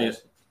 Cock. No,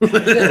 yes.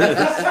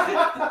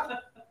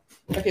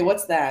 Okay,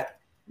 what's that?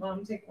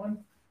 Mom, take one.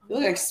 You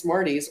look like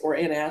Smarties or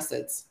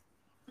antacids.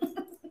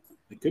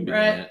 It could be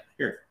Right. that.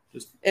 Here,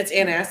 just It's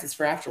antacids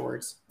for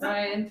afterwards.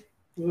 Ryan,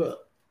 Ugh.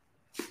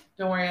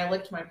 don't worry, I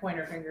licked my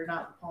pointer finger,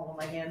 not the palm of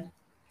my hand.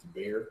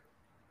 Bear.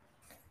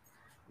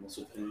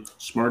 Muscle food.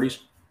 Smarties.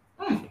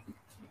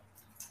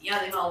 Yeah,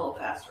 they go a little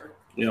faster.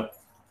 Yeah,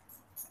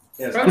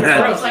 it's Gross.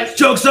 gross. Like-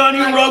 Joke's on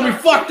you, Rob. We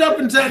fucked up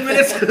in 10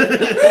 minutes. Those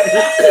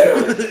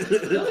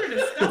are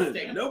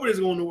disgusting. Nobody's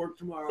going to work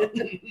tomorrow.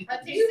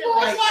 That tasted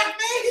like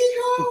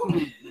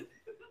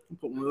I'm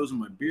putting one of those in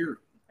my beer.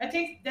 that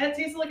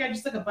tasted like I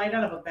just took a bite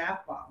out of a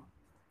bath bomb.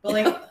 But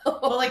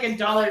like a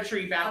Dollar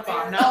Tree bath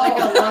bomb, not like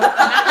a lunch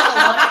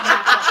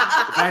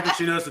bath The fact that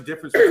she knows the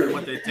difference between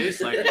what they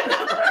taste like.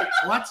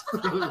 What?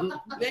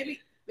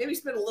 Maybe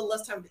spend a little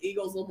less time with the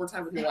Eagles, a little more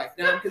time with your wife.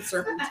 Now I'm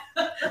concerned.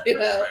 You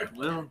know,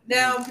 Well,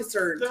 now I'm bomb.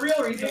 concerned. The real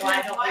reason why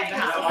I don't like the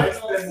No, house. I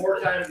spend more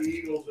time with the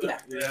Eagles than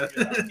Yeah.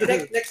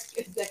 Next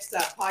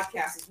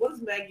podcast is, what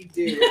does Maggie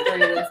do when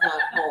Brandon's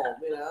not home?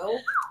 You know,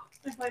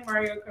 I play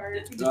Mario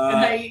Kart and Uh,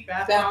 I eat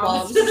bath bath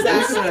bombs. bombs.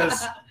 This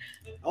says,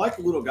 I like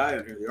the little guy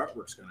in here. The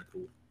artwork's kind of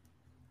cool.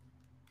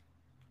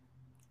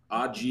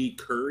 Aji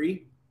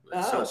Curry.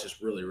 That Oh. sounds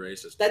just really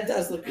racist. that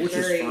does look Which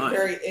is very, fine.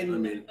 very. I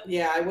mean-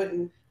 yeah, I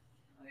wouldn't.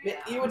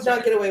 You would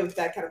not get away with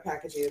that kind of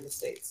packaging in the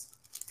States.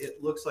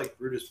 It looks like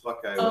Brutus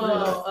Buckeye Oh, with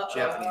uh-oh. a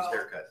Japanese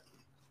haircut.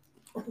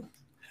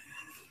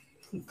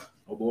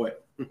 Oh boy.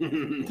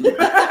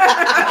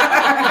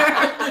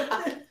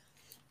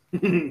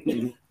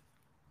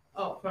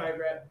 Oh, sorry,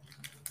 Brett.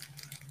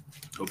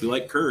 Hope you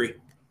like curry.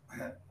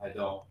 I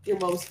don't. Your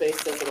mom's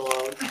face does it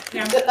alone.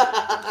 Yeah,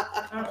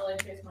 I don't really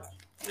taste much.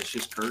 It's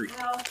just curry.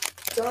 Well,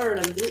 Darn,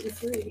 I'm gluten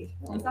free.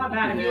 It's not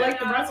bad. If you like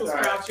the Brussels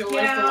sprouts, you'll like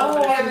the yeah,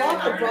 little bit I of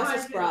love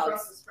the sugar.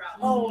 Brussels sprouts.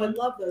 Oh, I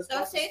love those. Those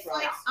Brussels taste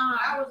like sprouts.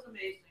 That was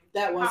amazing.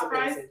 That was hot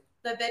fries? amazing.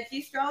 the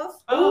veggie straws.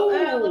 Oh,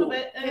 Ooh. a little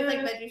bit. Tastes like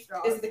veggie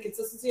straws. Is it the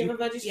consistency of a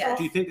veggie straw? Yes.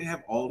 Do you think they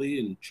have Aldi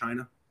in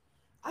China?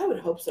 I would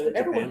hope so.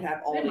 Everyone would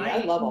have Aldi. I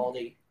might. love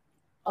Aldi.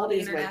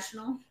 Aldi's my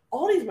International.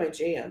 Aldi's my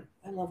jam.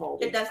 I love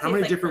Aldi. It does How taste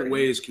many like different curry.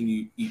 ways can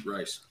you eat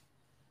rice?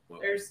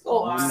 There's a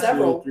Oh, lot.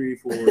 several. 1, 2, 3,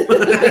 4.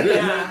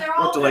 Yeah. They're Up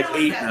all to like kinda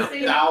 8 that now.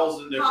 same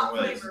 1,000 hot different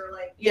ways. flavor,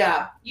 like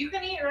Yeah. You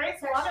can eat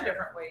rice a lot of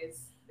different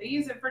ways. They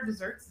use it for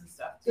desserts and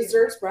stuff. Too.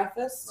 Desserts,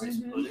 breakfast. Rice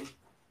Mhm. pudding.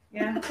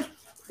 Yeah.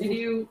 They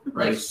do like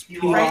Rice rice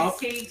pilaf.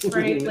 cakes,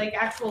 right? Like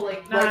actual,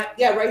 like not. Right,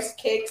 yeah, rice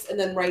cakes and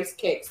then rice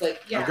cakes.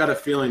 Like Yeah. I've got a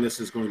feeling this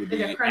is going to be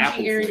Like a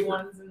apple crunchy, airy flavored.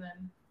 ones, and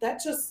then that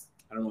just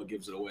I don't know what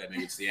gives it away.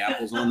 Maybe it's the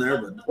apples on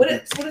there, but when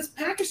it's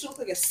packaged to look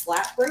like a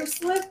slap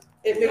bracelet,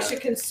 it makes you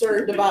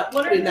concerned about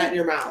What are putting the- that in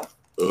your mouth.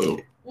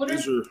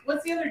 these are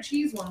what's the other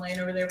cheese one laying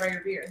over there by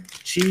your beer?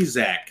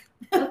 Cheezac.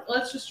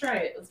 Let's just try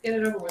it. Let's get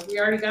it over with. We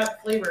already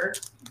got flavor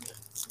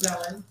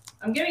going.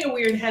 I'm getting a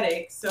weird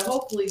headache, so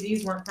hopefully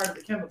these weren't part of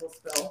the chemical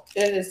spill.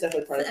 It is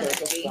definitely part of the It's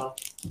chemical MSG.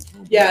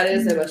 smell. Yeah, it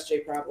is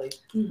MSG probably.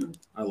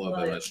 I love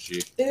Love it.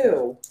 MSG.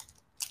 Ew.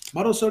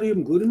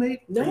 Monosodium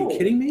glutamate? Are No. you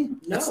kidding me?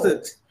 That's No.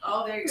 the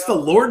oh, there you that's the go.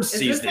 Lord's Is this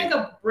seasoning. like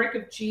a brick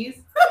of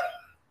cheese?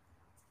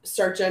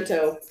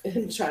 Sargento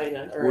in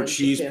China. Or We're in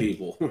cheese Japan.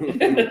 people.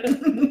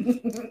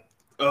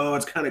 Oh,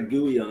 it's kind of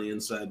gooey on the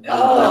inside.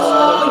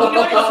 Oh. You know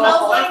what it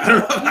smells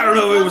like? I don't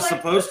know if it was It smells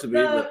like supposed to be,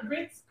 The but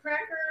Ritz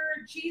cracker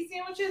cheese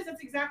sandwiches.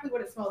 That's exactly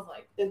what it smells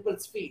like. But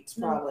it's feet,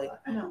 probably.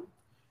 I know.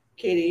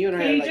 Katie, you and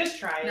I Can are you like, just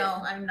try it?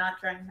 No, I'm not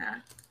trying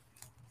that.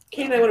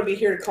 Katie and I want to be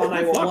here to call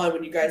 911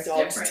 when you guys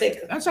all just different.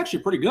 take that's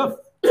actually pretty good.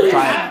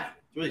 Yeah.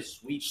 It's really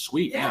sweet.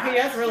 Sweet. Yeah. Okay,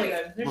 that's really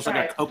good. Just Almost try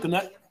like a it.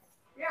 coconut.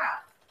 Yeah,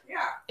 yeah.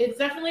 It's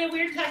definitely a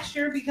weird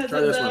texture because Try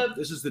of this the. one.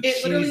 This is the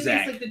It literally tastes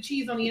Cheezac. like the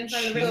cheese on the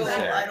inside of the No, Ritz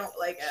cracker. I don't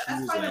like it.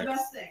 That's probably the Cheezac.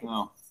 best thing.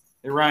 Wow.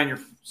 Hey Ryan, your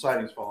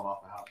siding's falling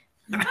off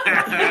the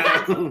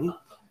house.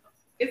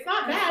 It's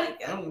not bad.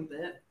 I don't want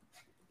that.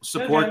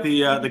 Support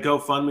the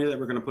GoFundMe that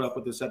we're going to put up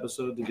with this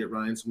episode to get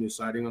Ryan some new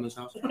siding on his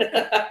house.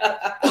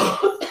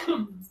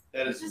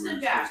 That is It's just the a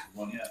weirdest jack.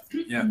 one, yeah.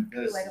 Yeah.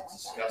 That is Ooh, I don't like that.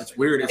 disgusting. It's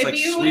weird. It's If like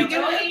you sweet.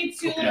 give me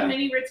two little Yeah.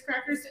 mini Ritz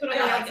crackers to put on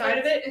the Yeah, outside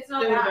of it, it's it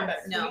not would have been bad.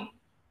 better. No.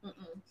 Mm-mm.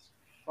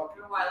 Fucking I don't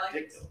know why I like it.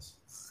 ridiculous.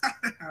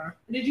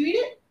 Did you eat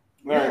it?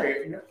 All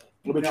right.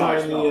 We'll be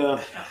trying the.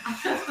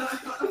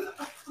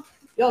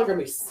 Y'all are gonna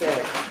be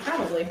sick.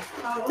 Probably.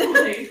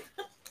 Probably.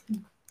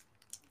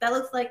 That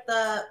looks like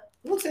the.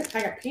 It looks like a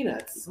pack of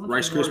peanuts.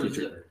 Rice Krispie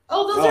treat.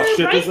 Oh, those Oh are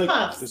shit! rice There's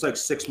puffs. there's like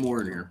 6 more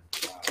in here.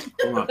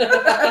 Hold on.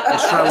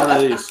 Let's try one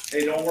of these.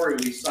 Hey, don't worry,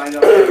 we signed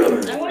up.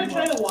 I want to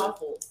try the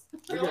waffles.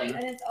 Really?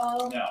 And it's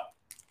all. No.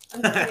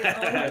 I'm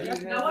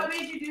sorry, Now, what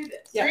made you do this?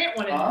 Yeah. Grant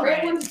wanted to Huh? try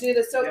Grant it. wanted to do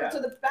this. So, Yeah. so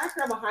the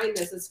background behind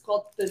this is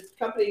called the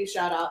company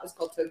shout out is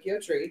called Tokyo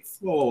Treats.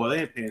 Whoa,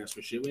 they ain't paying us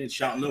for shit. We ain't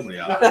shouting nobody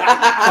out.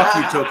 Fuck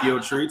you, Tokyo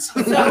Treats.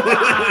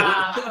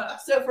 Ah.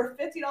 So for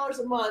 $50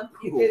 a month,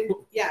 you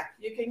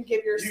can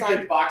give your You son.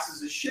 get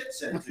boxes of shit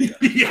sent to you.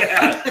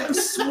 Yeah,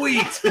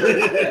 sweet.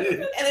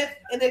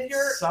 And if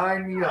you're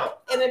Sign me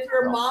up. and if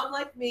you're a mom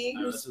like me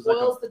No, who this is like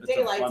spoils a- the it's a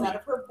daylights bunny. out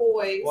of her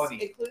boys,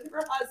 Bunny. including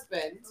her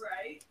husband,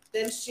 Right.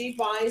 then she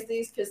buys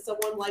these because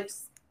someone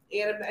likes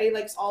anime,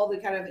 likes all the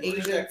kind of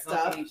Asian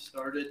stuff. Company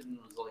started and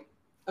was like,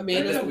 I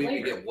Amanda's bet we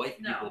flavor. could get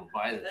white No, people to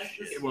buy this that's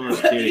shit. just- One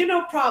of those You kitty.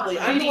 know, probably.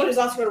 I'm the one who's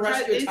also going to They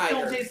rescue a still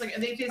tiger. taste like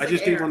they taste I like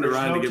just air. need one to There's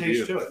ride no to give taste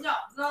you. to it. No,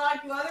 no,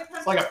 like do other countries.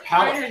 It's like a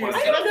palate Right. cleanser.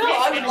 I don't know.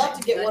 I would It's love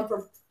to get good. one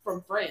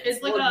from France.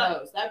 It's like Lord a-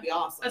 knows. That'd be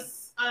awesome.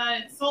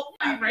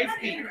 Salt-free rice That's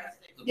cake.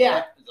 interesting. It's a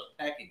Yeah. It's a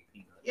packing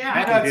peanut. Yeah. I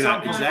Packing had peanut,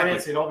 something from exactly.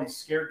 France, they'd all be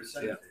scared to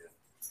send Yeah. it to you.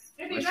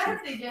 It'd be That's better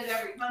true. if they did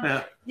every country.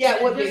 Yeah. Yeah,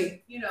 it would Just,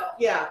 be. You know.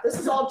 Yeah, this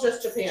is all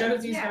just Japan.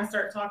 Josie's Yeah. gonna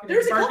start talking.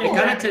 There's and a barking. It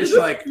couple. kind of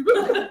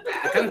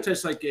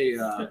tastes like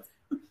a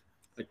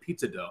like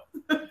pizza dough,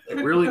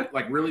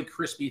 really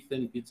crispy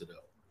thin pizza dough.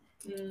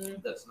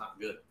 Mm, That's not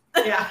good.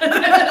 yeah.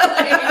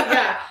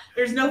 Yeah.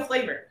 There's no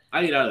flavor.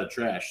 I eat out of the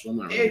trash, so I'm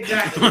not really.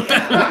 Exactly.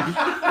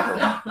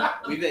 Yeah.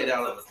 We've ate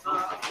out of the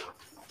trunk.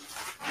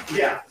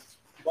 Yeah.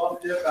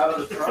 Buff dip out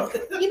of the trunk.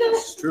 You know,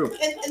 It's true.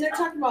 and they're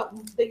talking about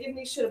they give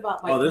me shit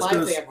about my, Oh, this my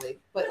goes- family,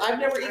 but I've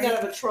never eaten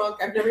out of a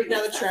trunk. I've never eaten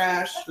out of the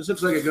trash. This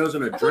looks like it goes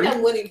in a I think drink.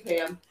 I'm winning,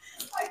 Pam.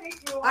 I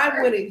think you are.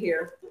 I'm winning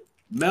here.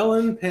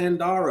 Melon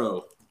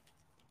Pandaro.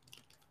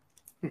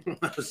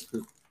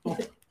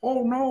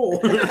 Oh no.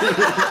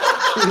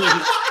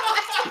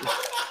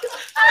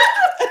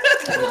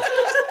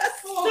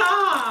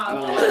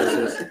 Stop.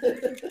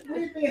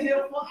 Leave me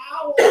here for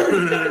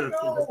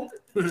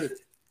hours.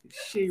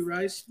 She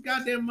rice.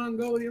 Goddamn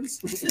Mongolians.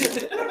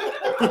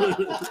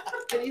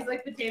 Are these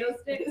like potato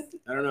sticks?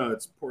 I don't know.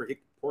 It's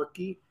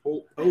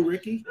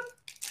Ricky.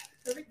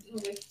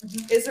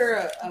 Is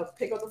there a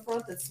pig on the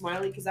front that's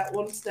smiling? Because that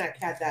one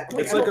snack had that.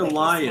 It's I like don't a think he's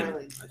lion,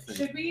 smiling. I think.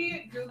 Should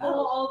we Google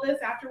all this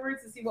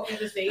afterwards to see what we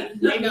just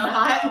ate? Maybe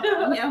not.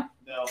 Yeah.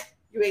 No.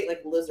 You ate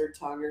like lizard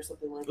tongue or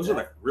something like Those that. are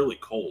like really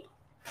cold.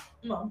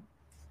 Well,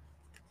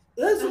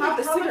 Those So are how, like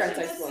the how much cigarettes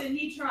of I this smoked. did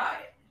he try?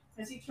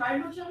 Has he tried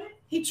much of it?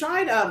 He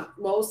tried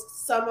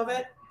some of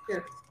it.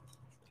 Here,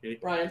 Okay.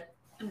 Ryan.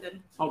 I'm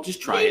good. Oh,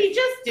 just try Maybe it.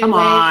 just do Come it.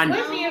 on.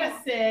 Give me an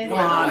assist. Come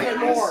on. Get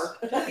more.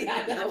 A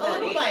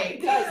little bite.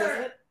 It does,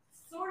 doesn't it?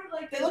 Sort of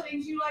like They the look-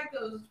 things you like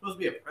those. It's supposed to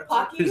be a pretzel.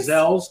 Pockies.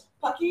 Gazelles.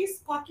 Puckies.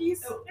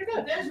 Oh, they're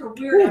good. Those are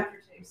weird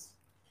aftertaste.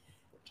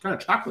 It's kind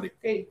of chocolatey.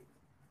 Okay.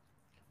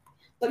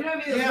 You know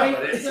what I mean? Yeah, Those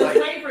but wafer, it's those like-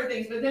 wafer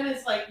things, but then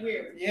it's like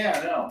weird.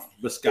 Yeah, no.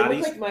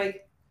 Biscottis.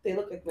 They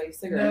look like my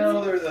cigarettes.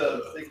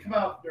 No, they come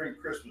out during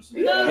Christmas.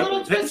 The little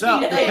Pits twisty out.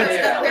 things.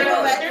 Yeah.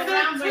 They're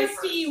the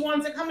twisty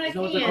ones that come in a Is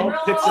that what can. they're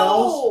called? Pixels?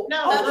 Oh,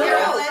 No, Oh, the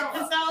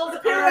pirouettes. cells. the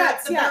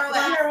pirouettes. The Yeah, the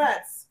pirouettes.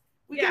 pirouettes.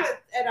 We Yeah. do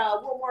it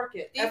at World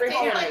Market These every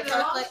things are holiday. like They're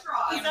long chocolate.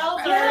 straw. The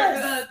cells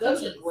Yes, are the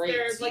those are cookies. great.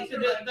 They're like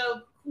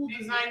the cool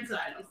design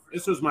cookies.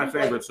 This was my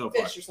favorite so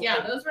far. Fish or something.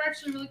 Yeah, those were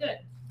actually really good.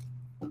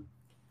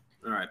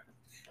 All right.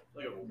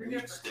 Like a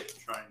wheat stick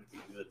trying to be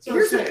good. So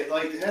here's it.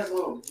 Like it has a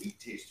little meat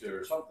taste to it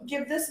or something.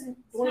 Give this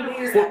one of It's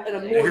these not and a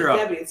weird. more Here, to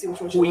Debbie and see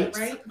which one she wheat. likes.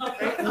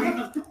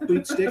 Right?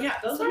 Wheat stick. Yeah,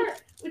 those are.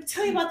 We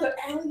tell you about the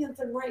aliens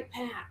and right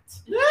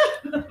packed.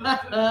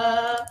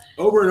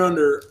 Over and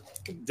under,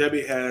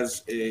 Debbie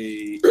has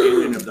a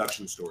alien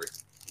abduction story.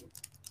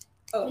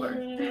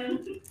 Under.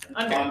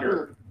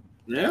 Under.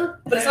 Yeah.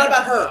 But it's not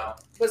about her.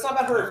 But it's not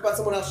about her. It's about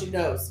someone else she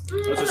knows. I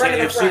was gonna Friend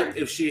say, of a friend.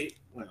 if she,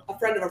 well, A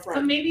friend of a So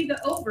friend. maybe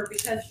the over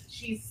because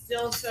she's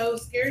still so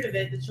scared of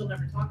it that she'll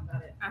never talk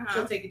about it. Uh-huh.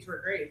 She'll take it to her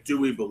grave. do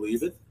we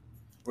believe it,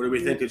 or do we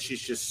think that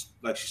she's just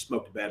like she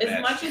smoked a bad As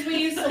batch? much as we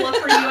used to look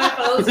for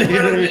UFOs in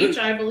Myrtle Beach,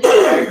 I believe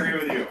I it. agree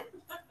with you.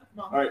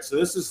 All right, so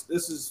this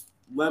is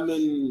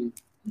melon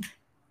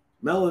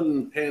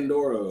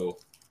Pandoro.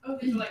 Oh,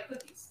 these are like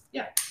cookies.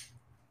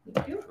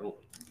 Thank you.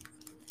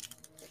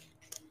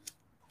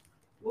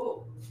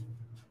 Whoa.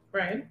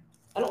 Brian.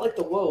 I don't like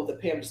the whoa that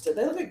Pam just did.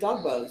 They look like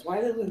dog bones. Why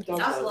do they look like dog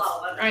That's a bones? lot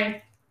of lemon.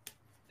 Brian.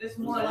 It's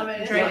more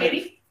lemon. Try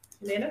Katie.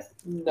 Amanda.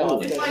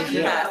 No. It's like you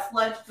Yeah. had a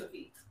fledge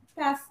cookie.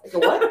 Pass. Like a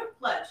what?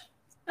 Pledge.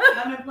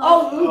 Lemon pledge.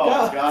 Oh, ooh, Oh,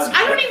 God. God.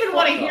 I don't even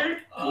want to hear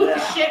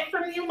Yeah. shit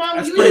from you, Mom.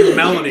 That's You pretty eat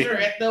melony. ginger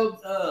at the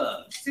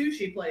Uh,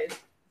 sushi place.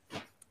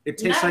 It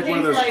tastes That like one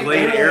of those tastes like-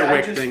 Glade Yeah, I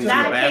Airwick just- things in the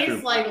That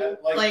bathroom.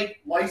 tastes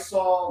like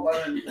Lysol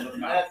lemon.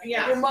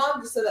 yeah. Your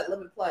mom just said that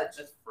lemon pledge.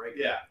 That's fragrant.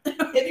 Yeah.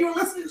 If you were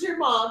listening to your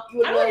mom, you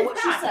would I know like what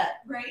she that. said.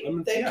 Right?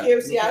 Lemon- Thank yeah. you.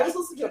 See, I was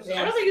listening to it.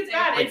 I don't think it's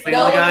bad. Like It's Family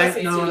No, Guy?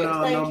 listen No, to it.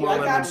 no, Thank no you. more I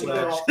got lemon you, pledge.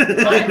 girl.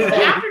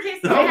 the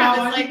aftertaste that I have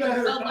No, is like you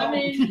better a not.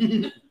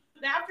 lemon.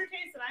 The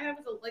aftertaste that I have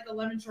is like a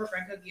lemon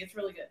shortbread cookie. It's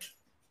really good.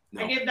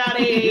 No. I give that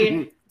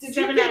a Did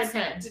 7 you out get of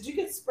 10. Did you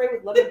get sprayed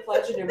with lemon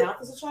pledge in your mouth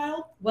as a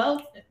child?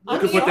 Well, You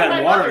could put that in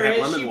my water and mother have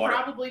is, lemon she water.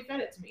 probably fed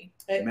it to me.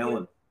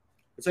 Melon.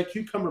 It's like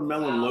cucumber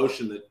melon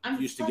lotion that I'm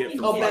you used to get fucking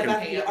from Oh, kidding.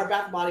 fucking our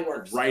Bath and Body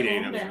Works. Rite Aid,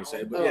 I Calm was going to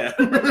say, but Oh.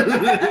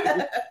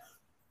 yeah.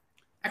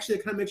 Actually,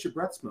 it kind of makes your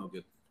breath smell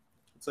good.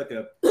 It's like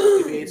if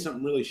you ate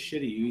something really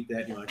shitty, you eat that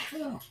and you're like,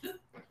 oh.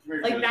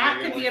 Like that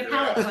could be a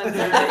palate cleanser.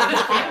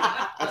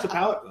 That's a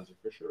palate cleanser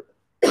for sure.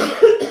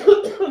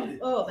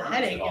 Oh, the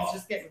headache is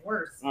just getting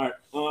worse. All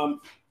right.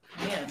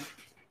 Man.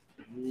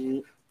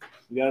 We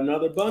got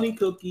another bunny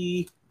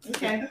cookie.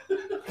 Okay.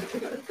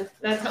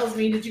 That tells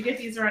me, did you get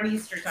these around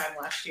Easter time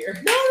last year?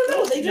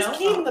 No. They just No?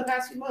 came in the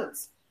past few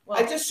months. Well,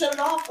 I just shut it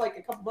off like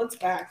a couple months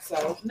back.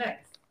 So, nice.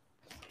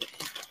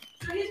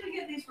 So he's been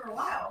getting these for a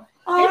while.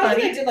 I think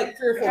buddy. I did like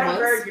 3 or 4 I months.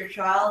 heard your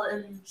child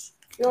and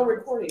You're on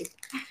recording.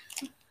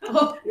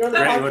 Oh, You're on the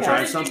Grant, you wanna try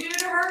podcast. What some? did you do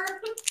to her?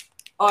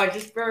 oh, I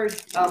just buried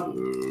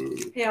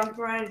hey, I'm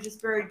Brian. I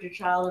just buried your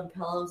child in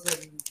pillows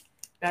and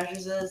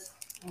mattresses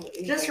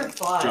just for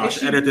fun.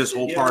 Josh, edit this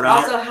whole part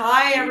out. Also,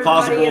 hi everybody.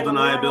 Plausible in the world.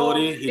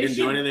 deniability. He didn't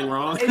do anything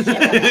wrong.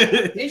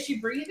 is she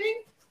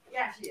breathing?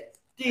 Yeah, she is.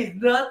 She's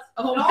nuts.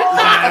 Oh,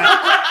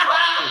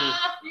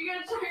 You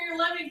gonna try your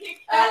lemon Kit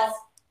Kats?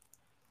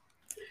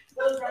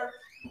 Those are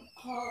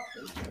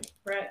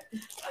Brett.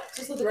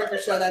 Just let the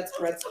record show that's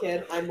Brett's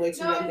kid. I'm way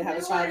too young to have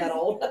a child that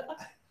old.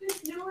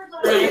 This newer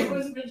lemon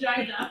was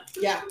vagina.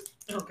 Yeah.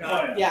 Oh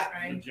God. Yeah.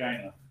 Right.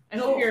 Vagina. I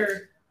hope your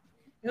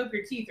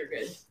teeth are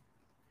good.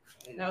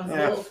 That was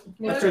Yeah. a little.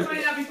 That's Those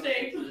might not be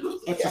safe.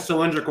 That's a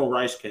cylindrical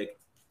rice cake.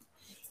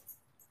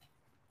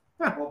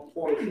 Well,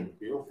 pour some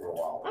beer for a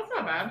while. That's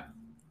not bad.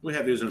 We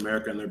have these in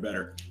America and they're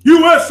better.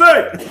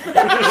 USA!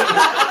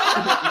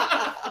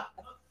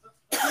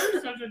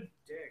 You're such a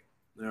dick.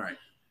 All right.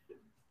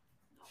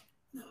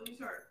 No,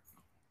 these are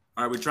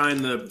All right, we're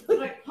trying the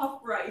like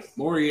puffed rice.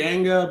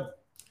 Morianga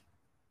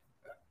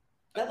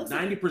That looks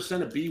like,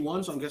 90% of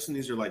B1, so I'm guessing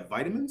these are like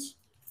vitamins.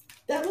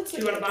 that looks Do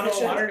like you want a bottle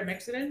of water to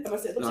mix it in? I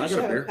must say, it looks No, I like you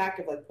got a have a beer. pack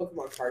of like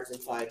Pokemon cards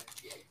inside.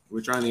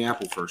 We're trying the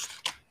apple first.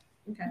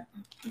 Okay.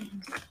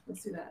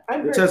 Let's do that.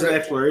 I'm It very says an grateful.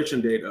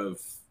 expiration date of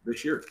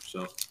this year.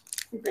 So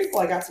I'm grateful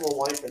I got some more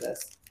wine for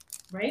this.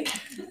 Right?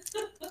 did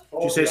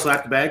you say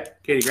slap the bag?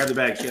 Katie, grab the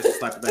bag. She has to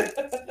slap the bag.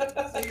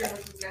 So your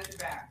husband's got your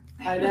back.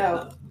 I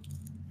know.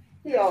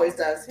 He always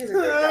does. He's a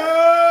great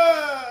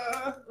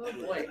guy. Oh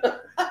boy.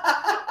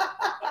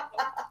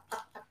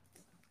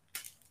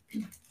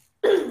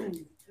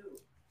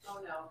 Oh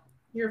no.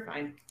 You're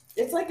fine.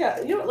 It's like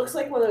a, it looks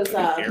like one of those.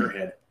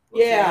 Airhead.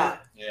 Yeah.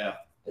 Yeah.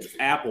 It's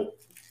apple.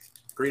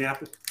 Green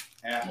apple.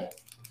 Apple.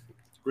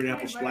 Green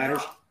apple Right, right splatters.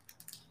 off.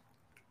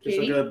 Just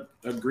Katie? like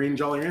a green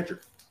Jolly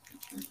Rancher.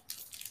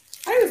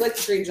 I always like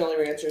the green Jolly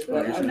Ranchers,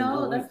 but Yeah,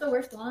 no, that's the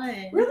worst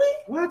one. really?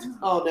 What?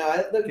 Oh no,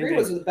 the green Can't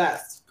ones are the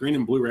best. Green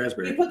and blue You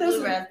raspberry. put those.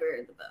 Blue In,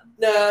 raspberry, the best.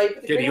 no, you put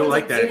the Katie, green you'll ones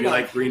like in that if you Zima.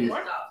 like green.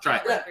 Try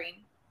it. Love green.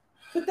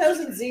 Put those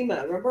in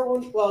Zima. Remember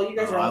when? Well, you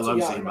guys Oh, are I all too love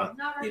young. Zima.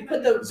 Not You recommended.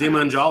 put the Zima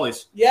and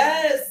Jollies.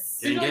 yes.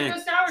 Did you Gang, like gang.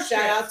 the sour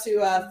Shout strips?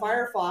 out to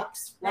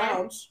Firefox Right.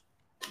 Lounge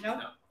No.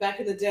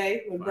 back in the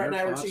day when Brett and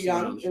I were Firefox too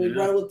young, Lounge, and we'd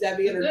yeah. run with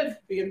Debbie and It's her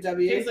good.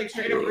 BMW. Tastes like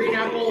straight up green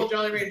apple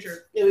Jolly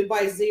Rancher. And we'd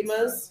buy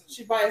Zimas.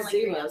 She'd buy I us like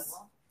green Zimas,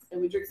 apple.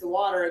 and we drink the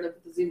water and then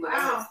put the Zima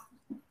Wow.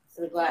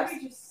 in a glass.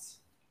 We just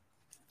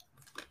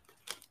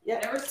Yeah.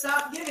 never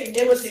stop giving.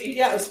 It was Katie.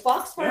 it was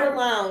Foxfire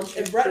Lounge,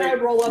 and Brett and I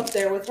would roll up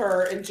there with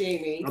her and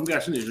Jamie. I'm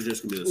guessing these are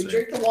just gonna be the We same.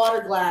 drink the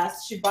water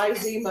glass. She buys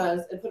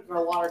Zimas and put it in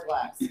a water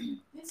glass. They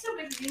still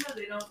make Zima,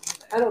 they don't do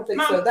that. I don't think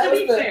Mom, so. That to was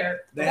be the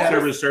fair, They that had a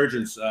was-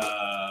 resurgence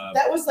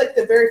that was like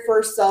the very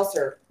first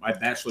seltzer. my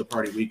bachelor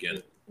party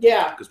weekend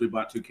Yeah, because we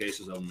bought 2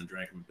 cases of them and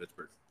drank them in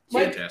Pittsburgh.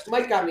 Mike, Fantastic.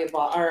 Mike got me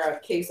a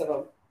case of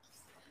them.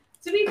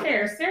 to be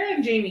fair, Sarah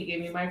and Jamie gave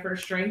me my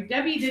first drink.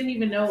 Debbie didn't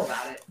even know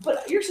about it.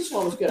 But your sister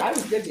was good. I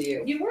was good to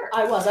you. You were.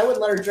 I was. I wouldn't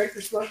let her drink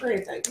or smoke or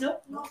anything.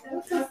 Nope. No,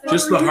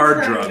 Just the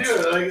hard drugs.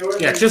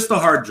 Yeah, just the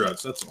hard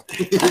drugs. That's all.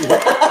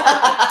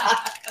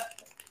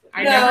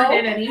 I No. never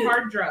did any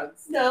hard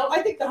drugs. No,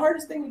 I think the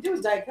hardest thing we do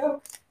is Diet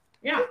Coke.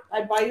 Yeah.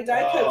 I'd buy you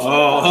Diet Coke.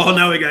 Oh,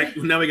 now we got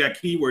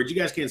keywords. You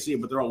guys can't see it,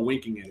 but they're all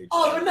winking at each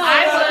Oh, other. but no,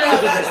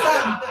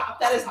 I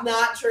that is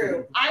not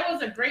true. I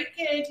was a great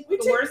kid. We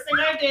The did- worst thing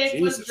I did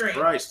was Jesus drink.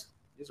 Christ,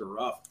 these are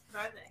rough.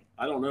 What are they?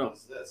 I don't know.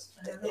 What's this?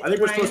 I think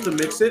we're supposed to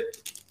mix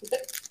it.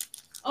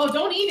 Oh,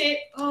 don't eat it.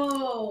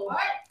 Oh.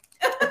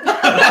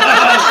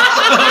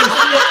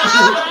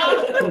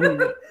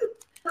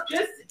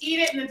 Just eat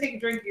it and then take a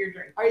drink of your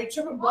drink. Are you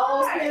tripping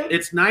balls, man?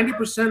 It's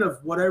 90%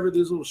 of whatever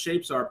these little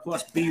shapes are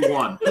plus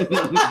B1. I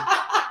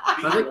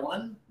think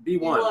B1?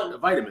 B1, a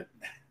vitamin.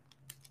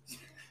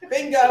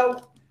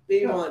 Bingo.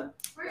 B1.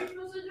 What are you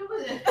supposed to do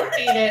with it?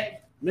 Eat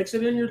it. Mix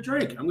it in your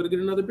drink. I'm gonna get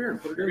another beer and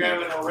put it You're in gonna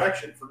there. have an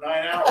erection for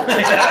 9 hours.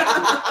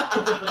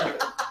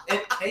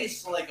 It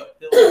tastes like a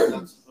pill that's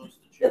not supposed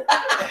to chew.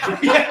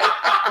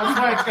 That's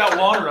why it's got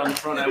water on the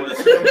front. I would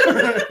assume.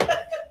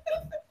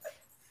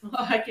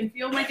 Oh, I can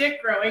feel my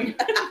dick growing.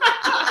 Oh,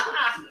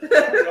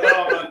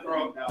 I'm gonna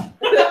throw it now.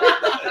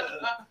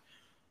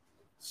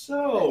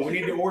 So we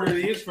need to order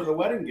these for the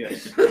wedding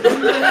gifts. There you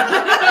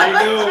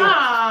go,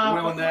 Stop.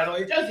 Will and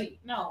Natalie. Josie,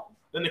 no.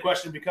 Then the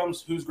question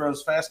becomes, whose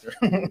grows faster?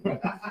 Will's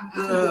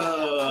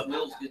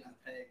getting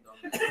pegged on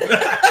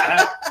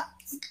it.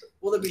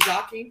 Will there be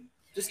docking?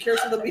 Just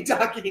curious, will there be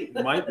docking?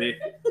 Might be.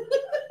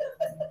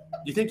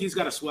 You think he's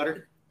got a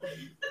sweater?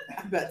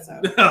 I bet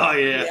so. Oh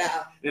yeah.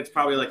 Yeah. It's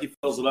probably like he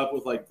fills it up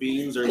with like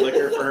beans or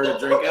liquor for her to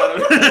drink out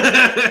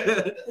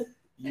of.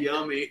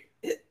 Yummy.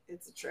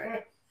 It's a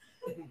trick.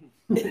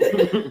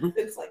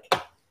 It's like.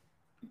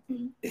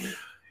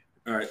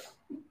 All right.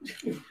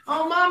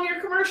 Oh, Mom, your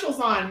commercial's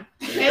on.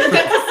 And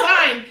that's a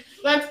sign.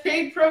 That's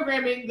paid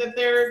programming that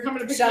they're coming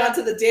to pick Shout up. out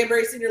to the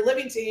Danbury Senior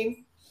Living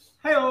team.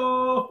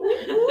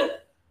 Hey-o.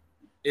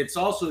 It's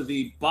also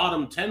the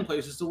bottom 10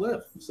 places to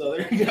live. So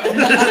there you go.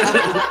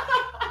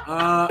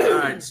 All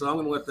right, so I'm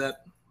gonna let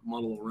that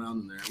muddle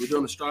around in there. We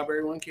doing the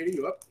strawberry one, Katie?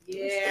 You up?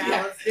 Yeah.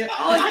 Yeah. Let's do it.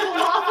 Oh, is it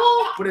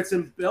waffle? But it's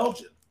in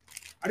Belgium.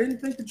 I didn't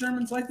think the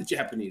Germans liked the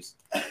Japanese.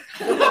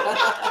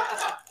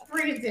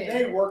 Bring it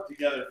They in. worked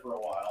together for a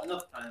while.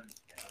 Enough time.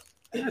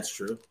 That's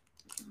true.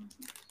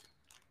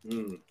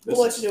 We'll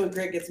let you know when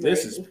Greg gets married.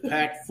 This is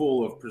packed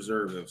full of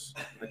preservatives.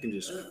 I can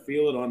just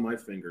feel it on my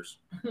fingers.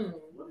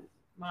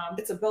 Mom.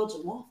 It's a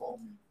Belgian waffle.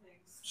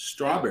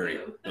 Strawberry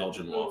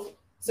Belgian waffle.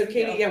 So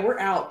Katie, yeah, we're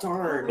out.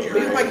 Darn. Maybe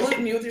my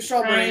gluten you with your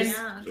strawberries.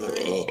 Yeah.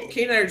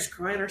 Katie and I are just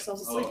crying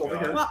ourselves asleep Oh, over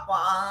God. here. Wah,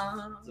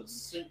 wah. It's a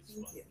sink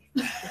sponge.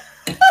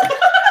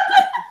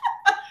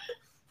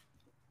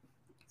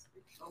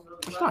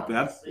 It's not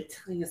bad. I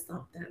tell you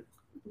something.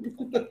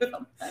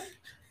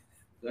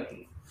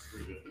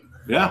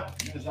 Yeah.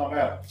 It's not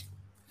bad.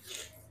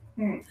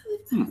 You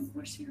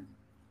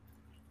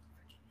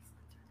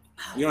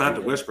don't have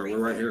to whisper. We're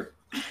right here.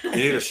 You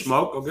need a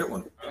smoke? Go get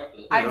one.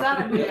 I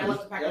got it. I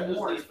left the pack of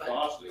Moors,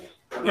 but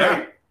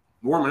Yeah.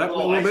 Warm it up a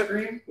little ice bit.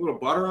 cream? A little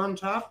butter on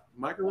top.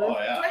 Microwave. Oh,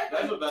 yeah.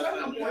 That's the best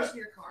thing. thing. In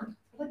your car.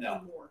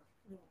 No.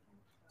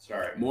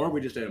 Sorry. More?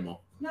 We just ate them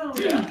all. no.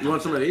 Yeah. You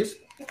want some of these?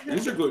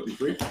 These are gluten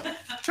free.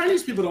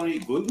 Chinese people don't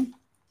eat gluten.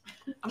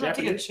 I'm not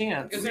taking a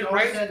chance. Is it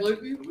rice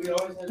gluten? We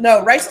always had-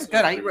 No, rice is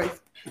good. I eat rice.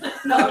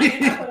 No, you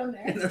didn't put them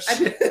there.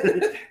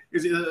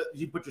 Is it,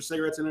 you put your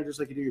cigarettes in there just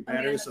like you do your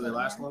batteries so they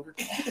last longer?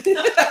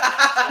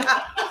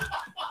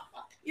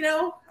 You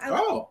know,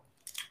 Oh.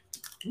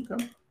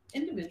 Okay.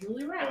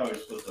 Individually Oh, wrapped. you're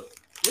supposed to.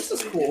 this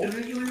is cool.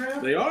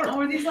 They are.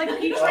 Oh, are these like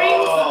peach rings?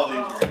 Oh, these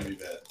are gonna be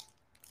bad.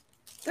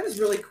 That is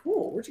really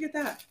cool. Where'd you get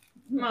that?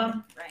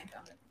 Mom. Ryan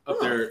found it. Up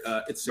there,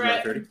 it's Cigar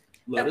Right. 30.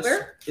 Lotus.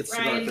 where? It's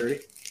Cigar Right. 30.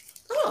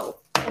 Oh,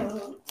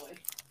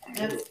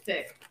 That's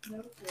thick.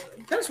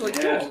 that's really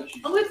Yeah, cool. so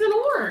she- Oh, it's an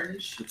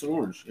orange. It's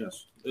orange,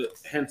 yes.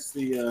 Hence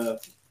the.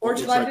 Orange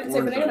looks July like didn't say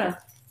orange banana.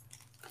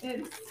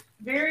 It's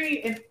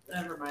very.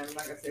 Never mind. I'm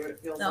not gonna say what it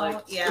feels No,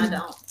 like. yeah,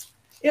 don't.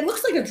 It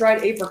looks like a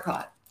dried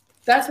apricot.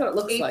 That's what it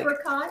looks like.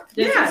 Apricot?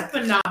 This Yeah. is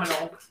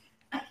phenomenal.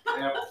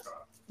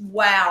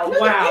 Wow.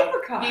 Look, Wow.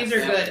 apricot. These are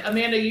good.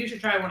 Amanda, you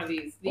should try one of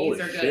these. These Holy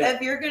are good. shit. If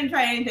you're going to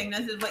try anything,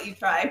 this is what you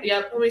try.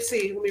 Yep. Let me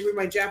see. Let me read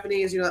my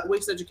Japanese. You know, that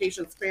waste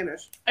education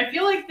Spanish. I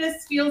feel like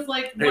this feels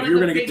like Hey, one if you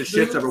were of going the to get the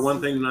fake shits over boobs. one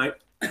thing tonight,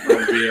 that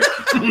would be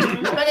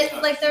it. But it's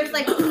like there's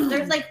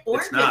like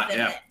oranges not, in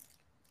yeah. it.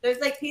 There's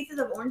like pieces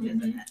of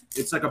oranges in it.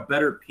 It's like a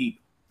better peep.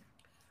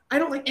 I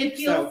don't like It peeps,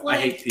 feels though. I like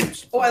hate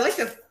peeps. Oh, I like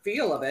the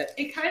feel of it.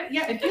 it kind of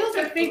it feels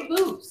like fake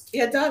boobs.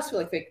 Yeah, it does feel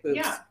like fake boobs.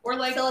 Yeah, or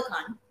like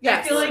Silicone. Yeah.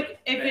 I feel like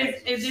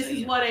if this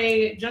is what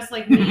a just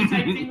like me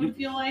type thing would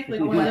feel like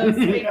one of those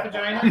fake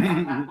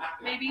vaginas,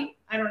 maybe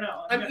I don't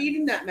know. I'm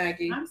eating that,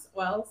 Maggie.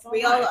 So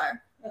We am all I.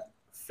 are.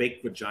 Fake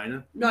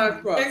vagina. No,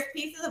 it's gross. There's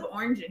pieces of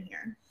orange in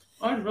here.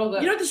 Oh, it's real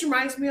good. You know what this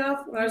reminds me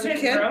of? When I was a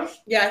It's kid. gross.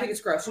 Yeah, I think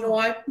it's gross. You know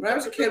why? When I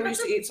was a kid, we used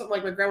to eat something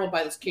like my grandma would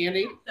buy this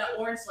candy. That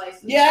orange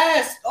slices.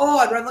 Yes. Oh,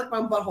 I'd rather lick my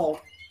own butthole.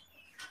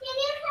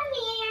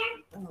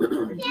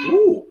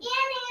 Ooh,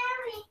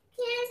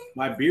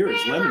 my beer is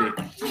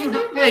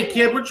lemony. Hey,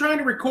 kid, we're trying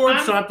to record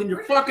I'm- something.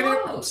 You're fucking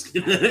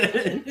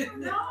it.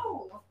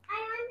 No.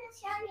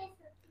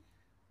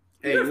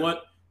 Hey, you want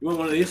one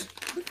of these?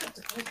 Look at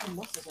the colorful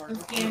muscles are.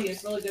 This candy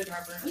is really good,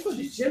 Harper. I'm going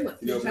to the gym with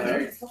You you. over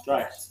there?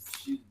 Try.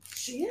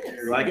 She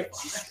is. You like it?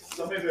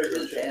 Somebody better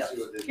go check and see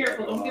what they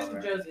Careful, got don't going get on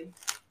from there. Josie.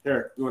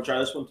 Here, you want to try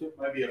this one too?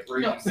 Might be a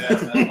breaking No.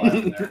 bad metal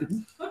in there.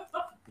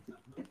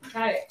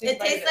 Try it. It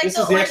tastes like This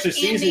the is the orange extra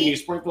candy. seasoning you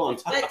sprinkle on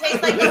top. It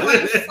tastes like the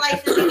orange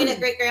slices you get at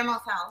great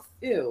grandma's house.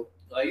 Ew.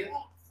 Like it?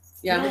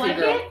 Yeah, You I'm don't with like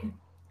you, girl. it?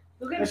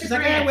 Go give And it to she's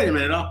like, hey, Grant. wait a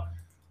minute, I'll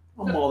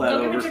mull that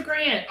Go give it over. to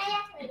Grant.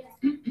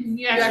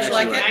 You actually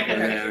like it? I can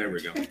Yeah, there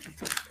we go.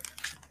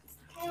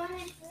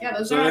 Yeah,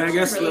 those So are then I actually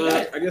guess really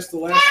good. the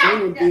last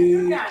thing would be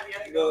To that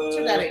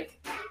the age.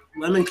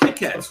 lemon Kit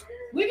Kats.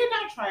 We did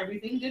not try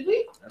everything, did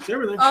we? That's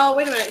everything. Oh,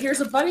 wait a minute. Here's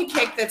a bunny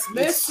cake that's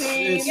missing.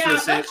 It's Yeah, the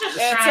same- that's just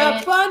It's try a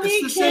it. bunny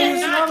It's the same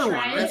as cake. the other one.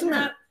 Try it. Right Isn't there.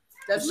 that?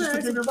 That's It's just a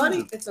it's a bigger bunny.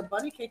 version. It's a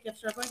bunny cake. You have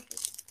to try a bunny cake.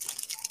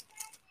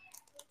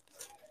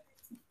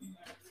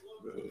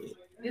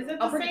 Is it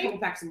I'll the bring a couple same?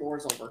 packs of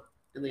Moors over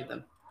and leave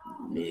them.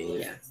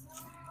 Yeah.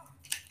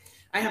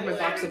 I have my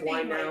box of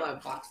wine now. I have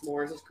a box of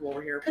Moors. Let's come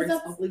over here. Bring,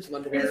 that's- I'll leave some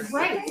underwear. It's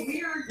right.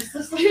 It's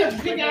just like a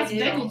big ass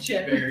bagel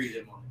chip. Buried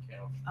him on the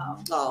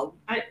couch. Oh,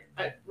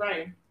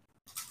 Ryan.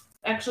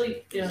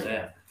 Actually, yeah.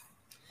 Yeah.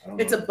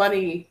 it's a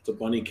bunny. It's a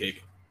bunny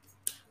cake.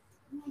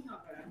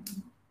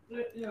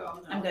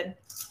 I'm good.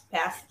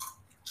 Pass.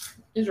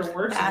 These are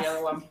worse than the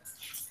other one.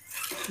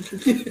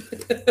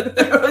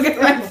 Look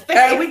at my face.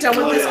 Are we done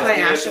with this? Can I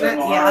ash in it?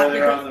 Yeah.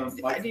 They're on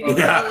the I did microphone.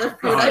 Yeah.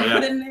 What I yeah.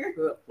 put in there?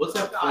 What's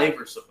that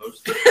flavor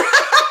supposed to be?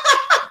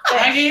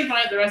 I gave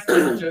mine the rest of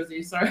it to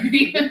Josie.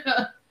 Sorry.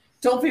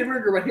 Don't be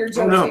rude, but here's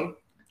Oh, Josie. no.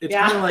 It's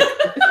Yeah. kind of like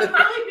It'd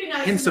probably be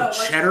nice hints to know, of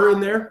like, cheddar in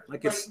there.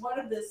 Like it's what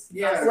of this?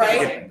 Yeah,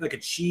 right. like a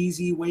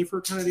cheesy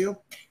wafer kind of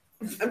deal.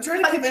 I'm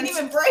trying to I didn't convince.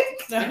 even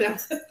break. I know.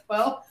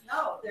 Well,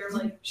 No, they're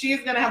like.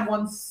 she's gonna have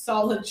one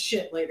solid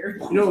shit later.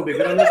 You know what would be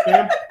good on this,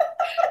 Pam?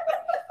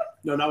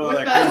 No, not with all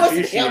With that the-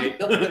 cream cheese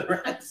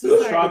shit.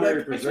 Sorry.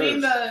 Strawberry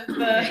Between preserves.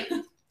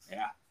 the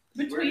Yeah.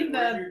 between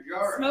Where's the your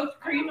jar? smoked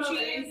cream I don't know,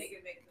 cheese. anything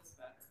could make this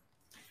better.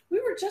 We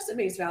were just at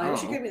Maze Valley.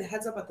 She Oh. gave me the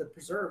heads up at the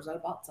preserves. I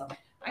bought some.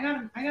 I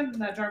got in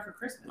that jar for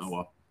Christmas. Oh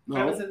well. I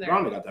No, was in there.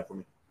 Rhonda got that for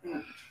me.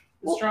 The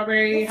Well,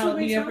 strawberry what's the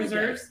way jalapeno Charlie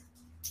preserves.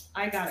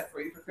 I got it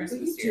for you for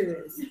Christmas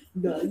year.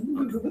 None.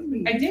 You go with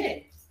me. I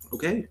did.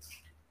 Okay.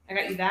 I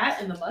got you that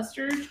and the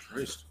mustard.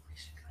 Christ.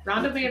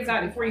 Rhonda may have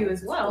gotten it for you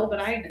as well, but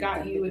I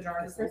got you a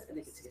jar for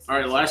Christmas. All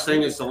right. The last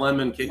thing is the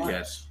lemon Kit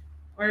Kats.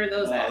 Where are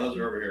those Oh, at? those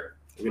are over here.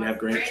 We're gonna have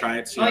Grant try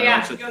it. See Oh, how yeah. it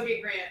likes it. Go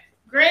get Grant.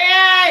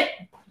 Grant!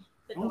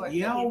 The Oh, door,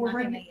 yeah, so he's we're not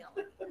ready. gonna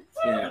yell.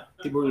 Yeah.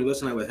 People are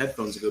listening with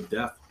headphones and go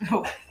deaf.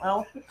 Oh,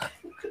 well,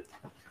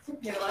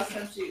 Yeah, the last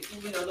time she,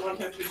 the one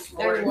time she was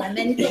they're snoring.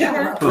 lemon.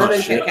 Yeah. Oh,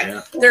 Lemon shit, Kit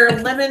yeah. They're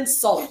lemon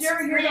salt. Did you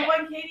ever hear that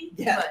one, Katie?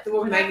 Yeah, the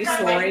one with Maggie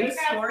snoring.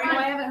 Sorry, no,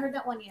 I haven't heard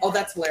that one yet. Oh,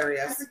 that's I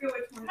hilarious. forget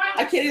which one.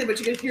 I can't either, but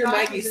you can hear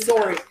Maggie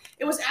soaring.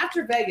 It was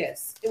after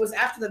Vegas. It was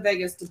after the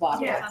Vegas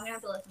debacle. Yeah. I'm gonna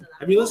have to listen to that.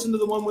 Have you listened to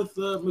the one with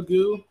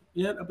Magoo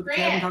yet up at the cabin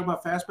Grant. talking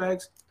about fast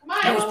bags? Come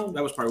That on, was,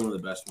 that was probably one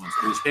of the best ones.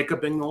 He was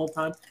hiccuping the whole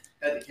time.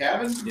 At the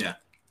cabin? Yeah.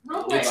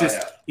 real It's quick.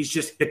 just he's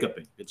just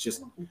hiccuping. It's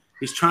just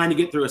he's trying to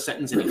get through a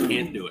sentence and he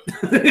can't do it.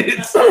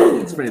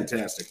 it's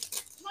fantastic.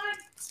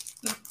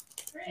 Come on.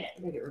 Grant.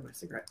 I'm gonna get rid of my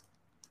cigarette.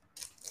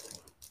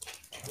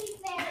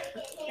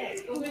 Okay,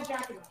 go get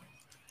Jackie.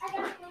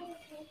 Oh,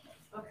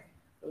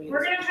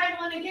 We're gonna try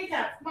the lemon Kit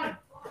Kat. Come on.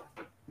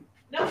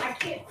 No, I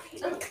can't.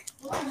 Oh,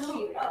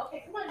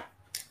 okay, come on.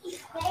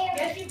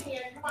 Yes, you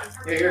can. Come on.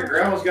 Hey, here,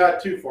 Grandma's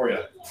got two for you.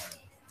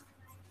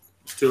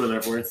 There's two in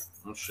there for you.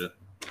 Oh shit.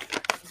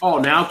 Oh,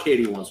 now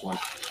Katie wants one.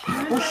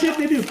 Oh shit,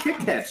 they do Kit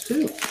Kats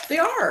too. They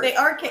are. They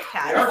are Kit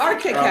Kats. They are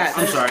Kit Kats.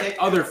 I'm sorry,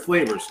 other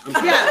flavors. I'm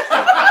sorry. Yeah.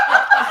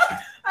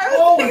 I was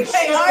Holy thinking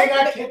shit, they they are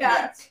got Kit Kit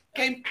Kats.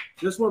 Okay,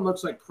 This one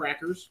looks like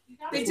crackers.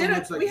 they This did one it.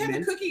 looks like We had the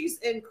mint. cookies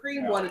and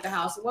cream one at the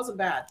house. It wasn't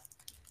bad.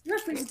 You're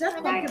freezing to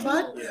death, pumpkin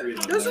bud.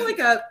 Yeah. Those are like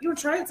a. You want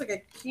to try it? It's like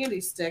a candy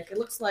stick. It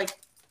looks like.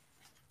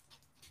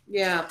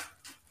 Yeah,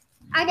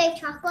 Are they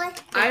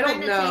chocolate? I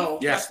don't know.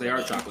 Yes, they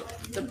are chocolate.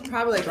 They're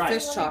probably like Try it.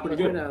 fish chocolate.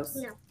 Pretty Who good. knows?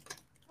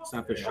 It's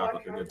not fish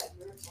chocolate. They're good.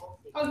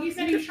 Oh, he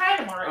said he tried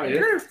them Oh, already. yeah.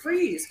 You're gonna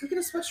freeze. Go get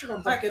a sweatshirt on, All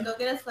right, pumpkin. go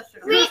get us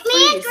sweatshirt. Me and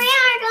Grant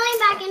are going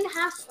back in the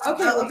house.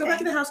 Okay, Oh, we'll go okay. back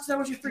in the house because I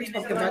want you to freeze,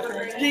 pumpkin bud.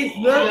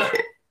 Oh,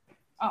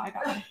 I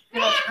got it.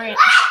 That's great.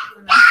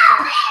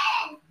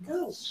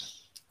 Go.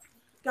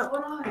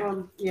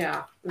 Go.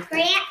 Yeah. Okay.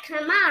 Grant,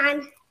 come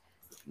on.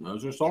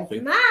 Those are salty.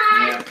 Come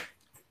on. Yeah.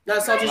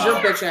 That's salty your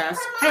bitch ass.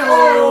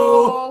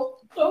 Hello.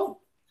 Oh,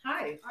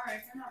 hi. All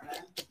right, they're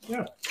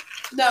not bad.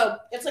 No,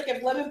 it's like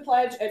if Lemon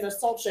Pledge and a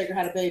salt shaker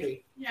had a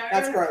baby. Yeah,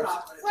 That's they're gross.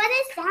 chocolate. What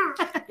is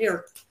that?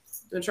 Here,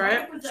 you wanna try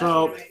it? What was that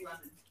So- to make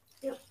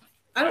lemon?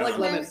 I don't like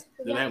lemon.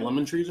 Do they have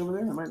lemon trees over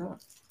there? I might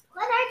not.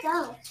 What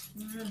are those?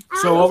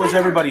 So, what was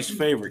everybody's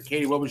favorite?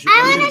 Katie, what was your? I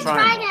what want did to you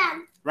try try?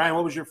 them. Ryan,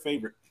 what was your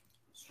favorite?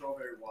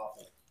 Strawberry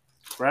waffle.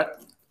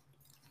 Brett.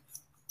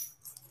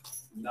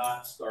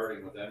 Not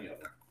starting with any of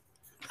them.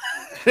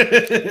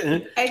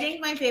 I think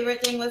my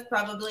favorite thing was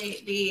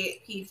probably the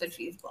pizza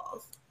cheese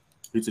balls.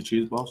 Pizza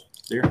cheese balls.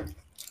 There.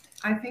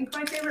 I think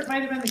my favorite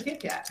might have been the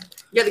Kit Kat.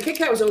 Yeah, the Kit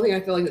Kat was the only thing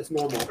I feel like that's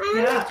normal.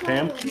 Yeah.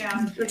 Pam. Yeah.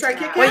 You wanna try Kit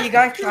Kat? Well, you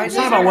guys tried It's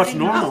not about what's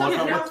normal. It's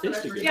about what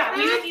tastes good. Yeah,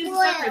 we didn't use the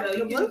sucker though.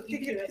 You You look,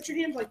 can do it. put your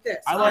hands like this.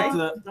 I like right?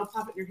 the. And I'll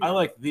pop it in your I hand.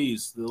 like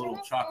these. The little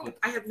chocolate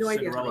I have no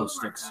idea. Cinderella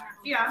sticks.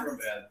 Yeah. They're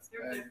bad.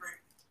 They're different.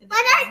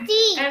 What are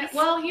these? And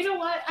well, you know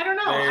what? I don't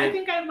know. They I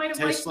think I might have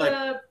liked taste like-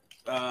 the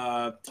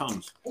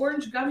Tums.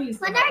 orange gummies.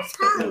 the What most.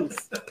 are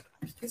tongues?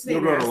 It's You'll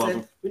named grow to love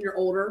acid. them. When you're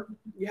older,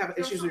 you have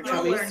issues with your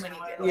You'll learn tummies. when you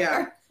get older.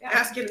 Yeah. Yeah.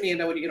 Ask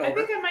Amanda when you get I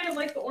older. think I might have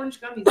liked the orange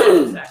gummies the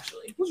most,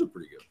 actually. Those are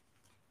pretty good.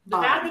 The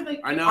bad was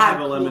like I now have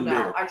a lemon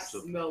now. beer. I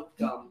so- smell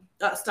gum.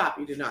 Stop!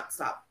 You do not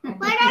stop.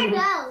 What are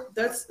those?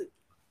 That's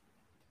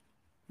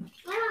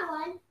What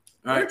All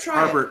right,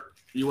 Harper,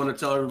 you want to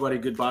tell everybody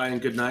goodbye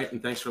and good night,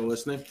 and thanks for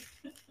listening?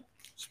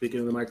 Speaking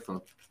of the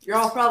microphone. You're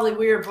all probably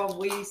weird, but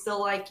we still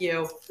like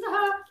you.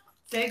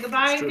 Say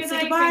goodbye and good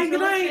night. Goodbye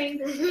and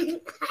good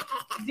night.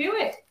 Do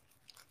it.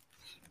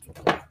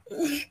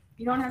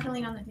 You don't have to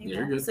lean on the table. Yeah,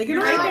 you're good. Say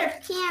You're goodnight. right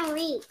there. Can't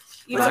reach.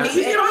 You don't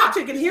have to.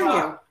 You can hear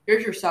you.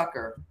 Here's your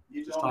sucker.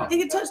 You Just don't talk. You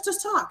can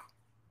just talk.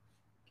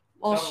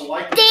 Well, have to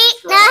like it,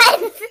 Deep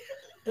subscribe. nuts.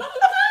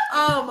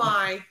 Oh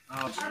my. Oh,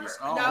 jeez.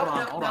 Oh, No,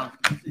 hold no, on.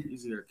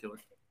 Easy there, killer.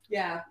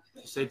 Yeah.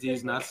 Say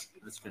D's nuts.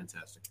 That's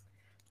fantastic.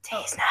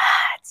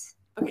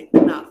 Okay.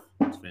 Enough.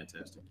 That's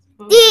fantastic.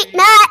 Deep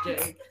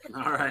nuts.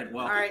 All right.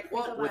 Well, All right.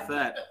 Well. with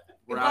that,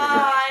 we're out of here.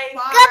 Bye.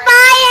 Bye.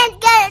 Goodbye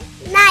and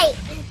good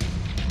night.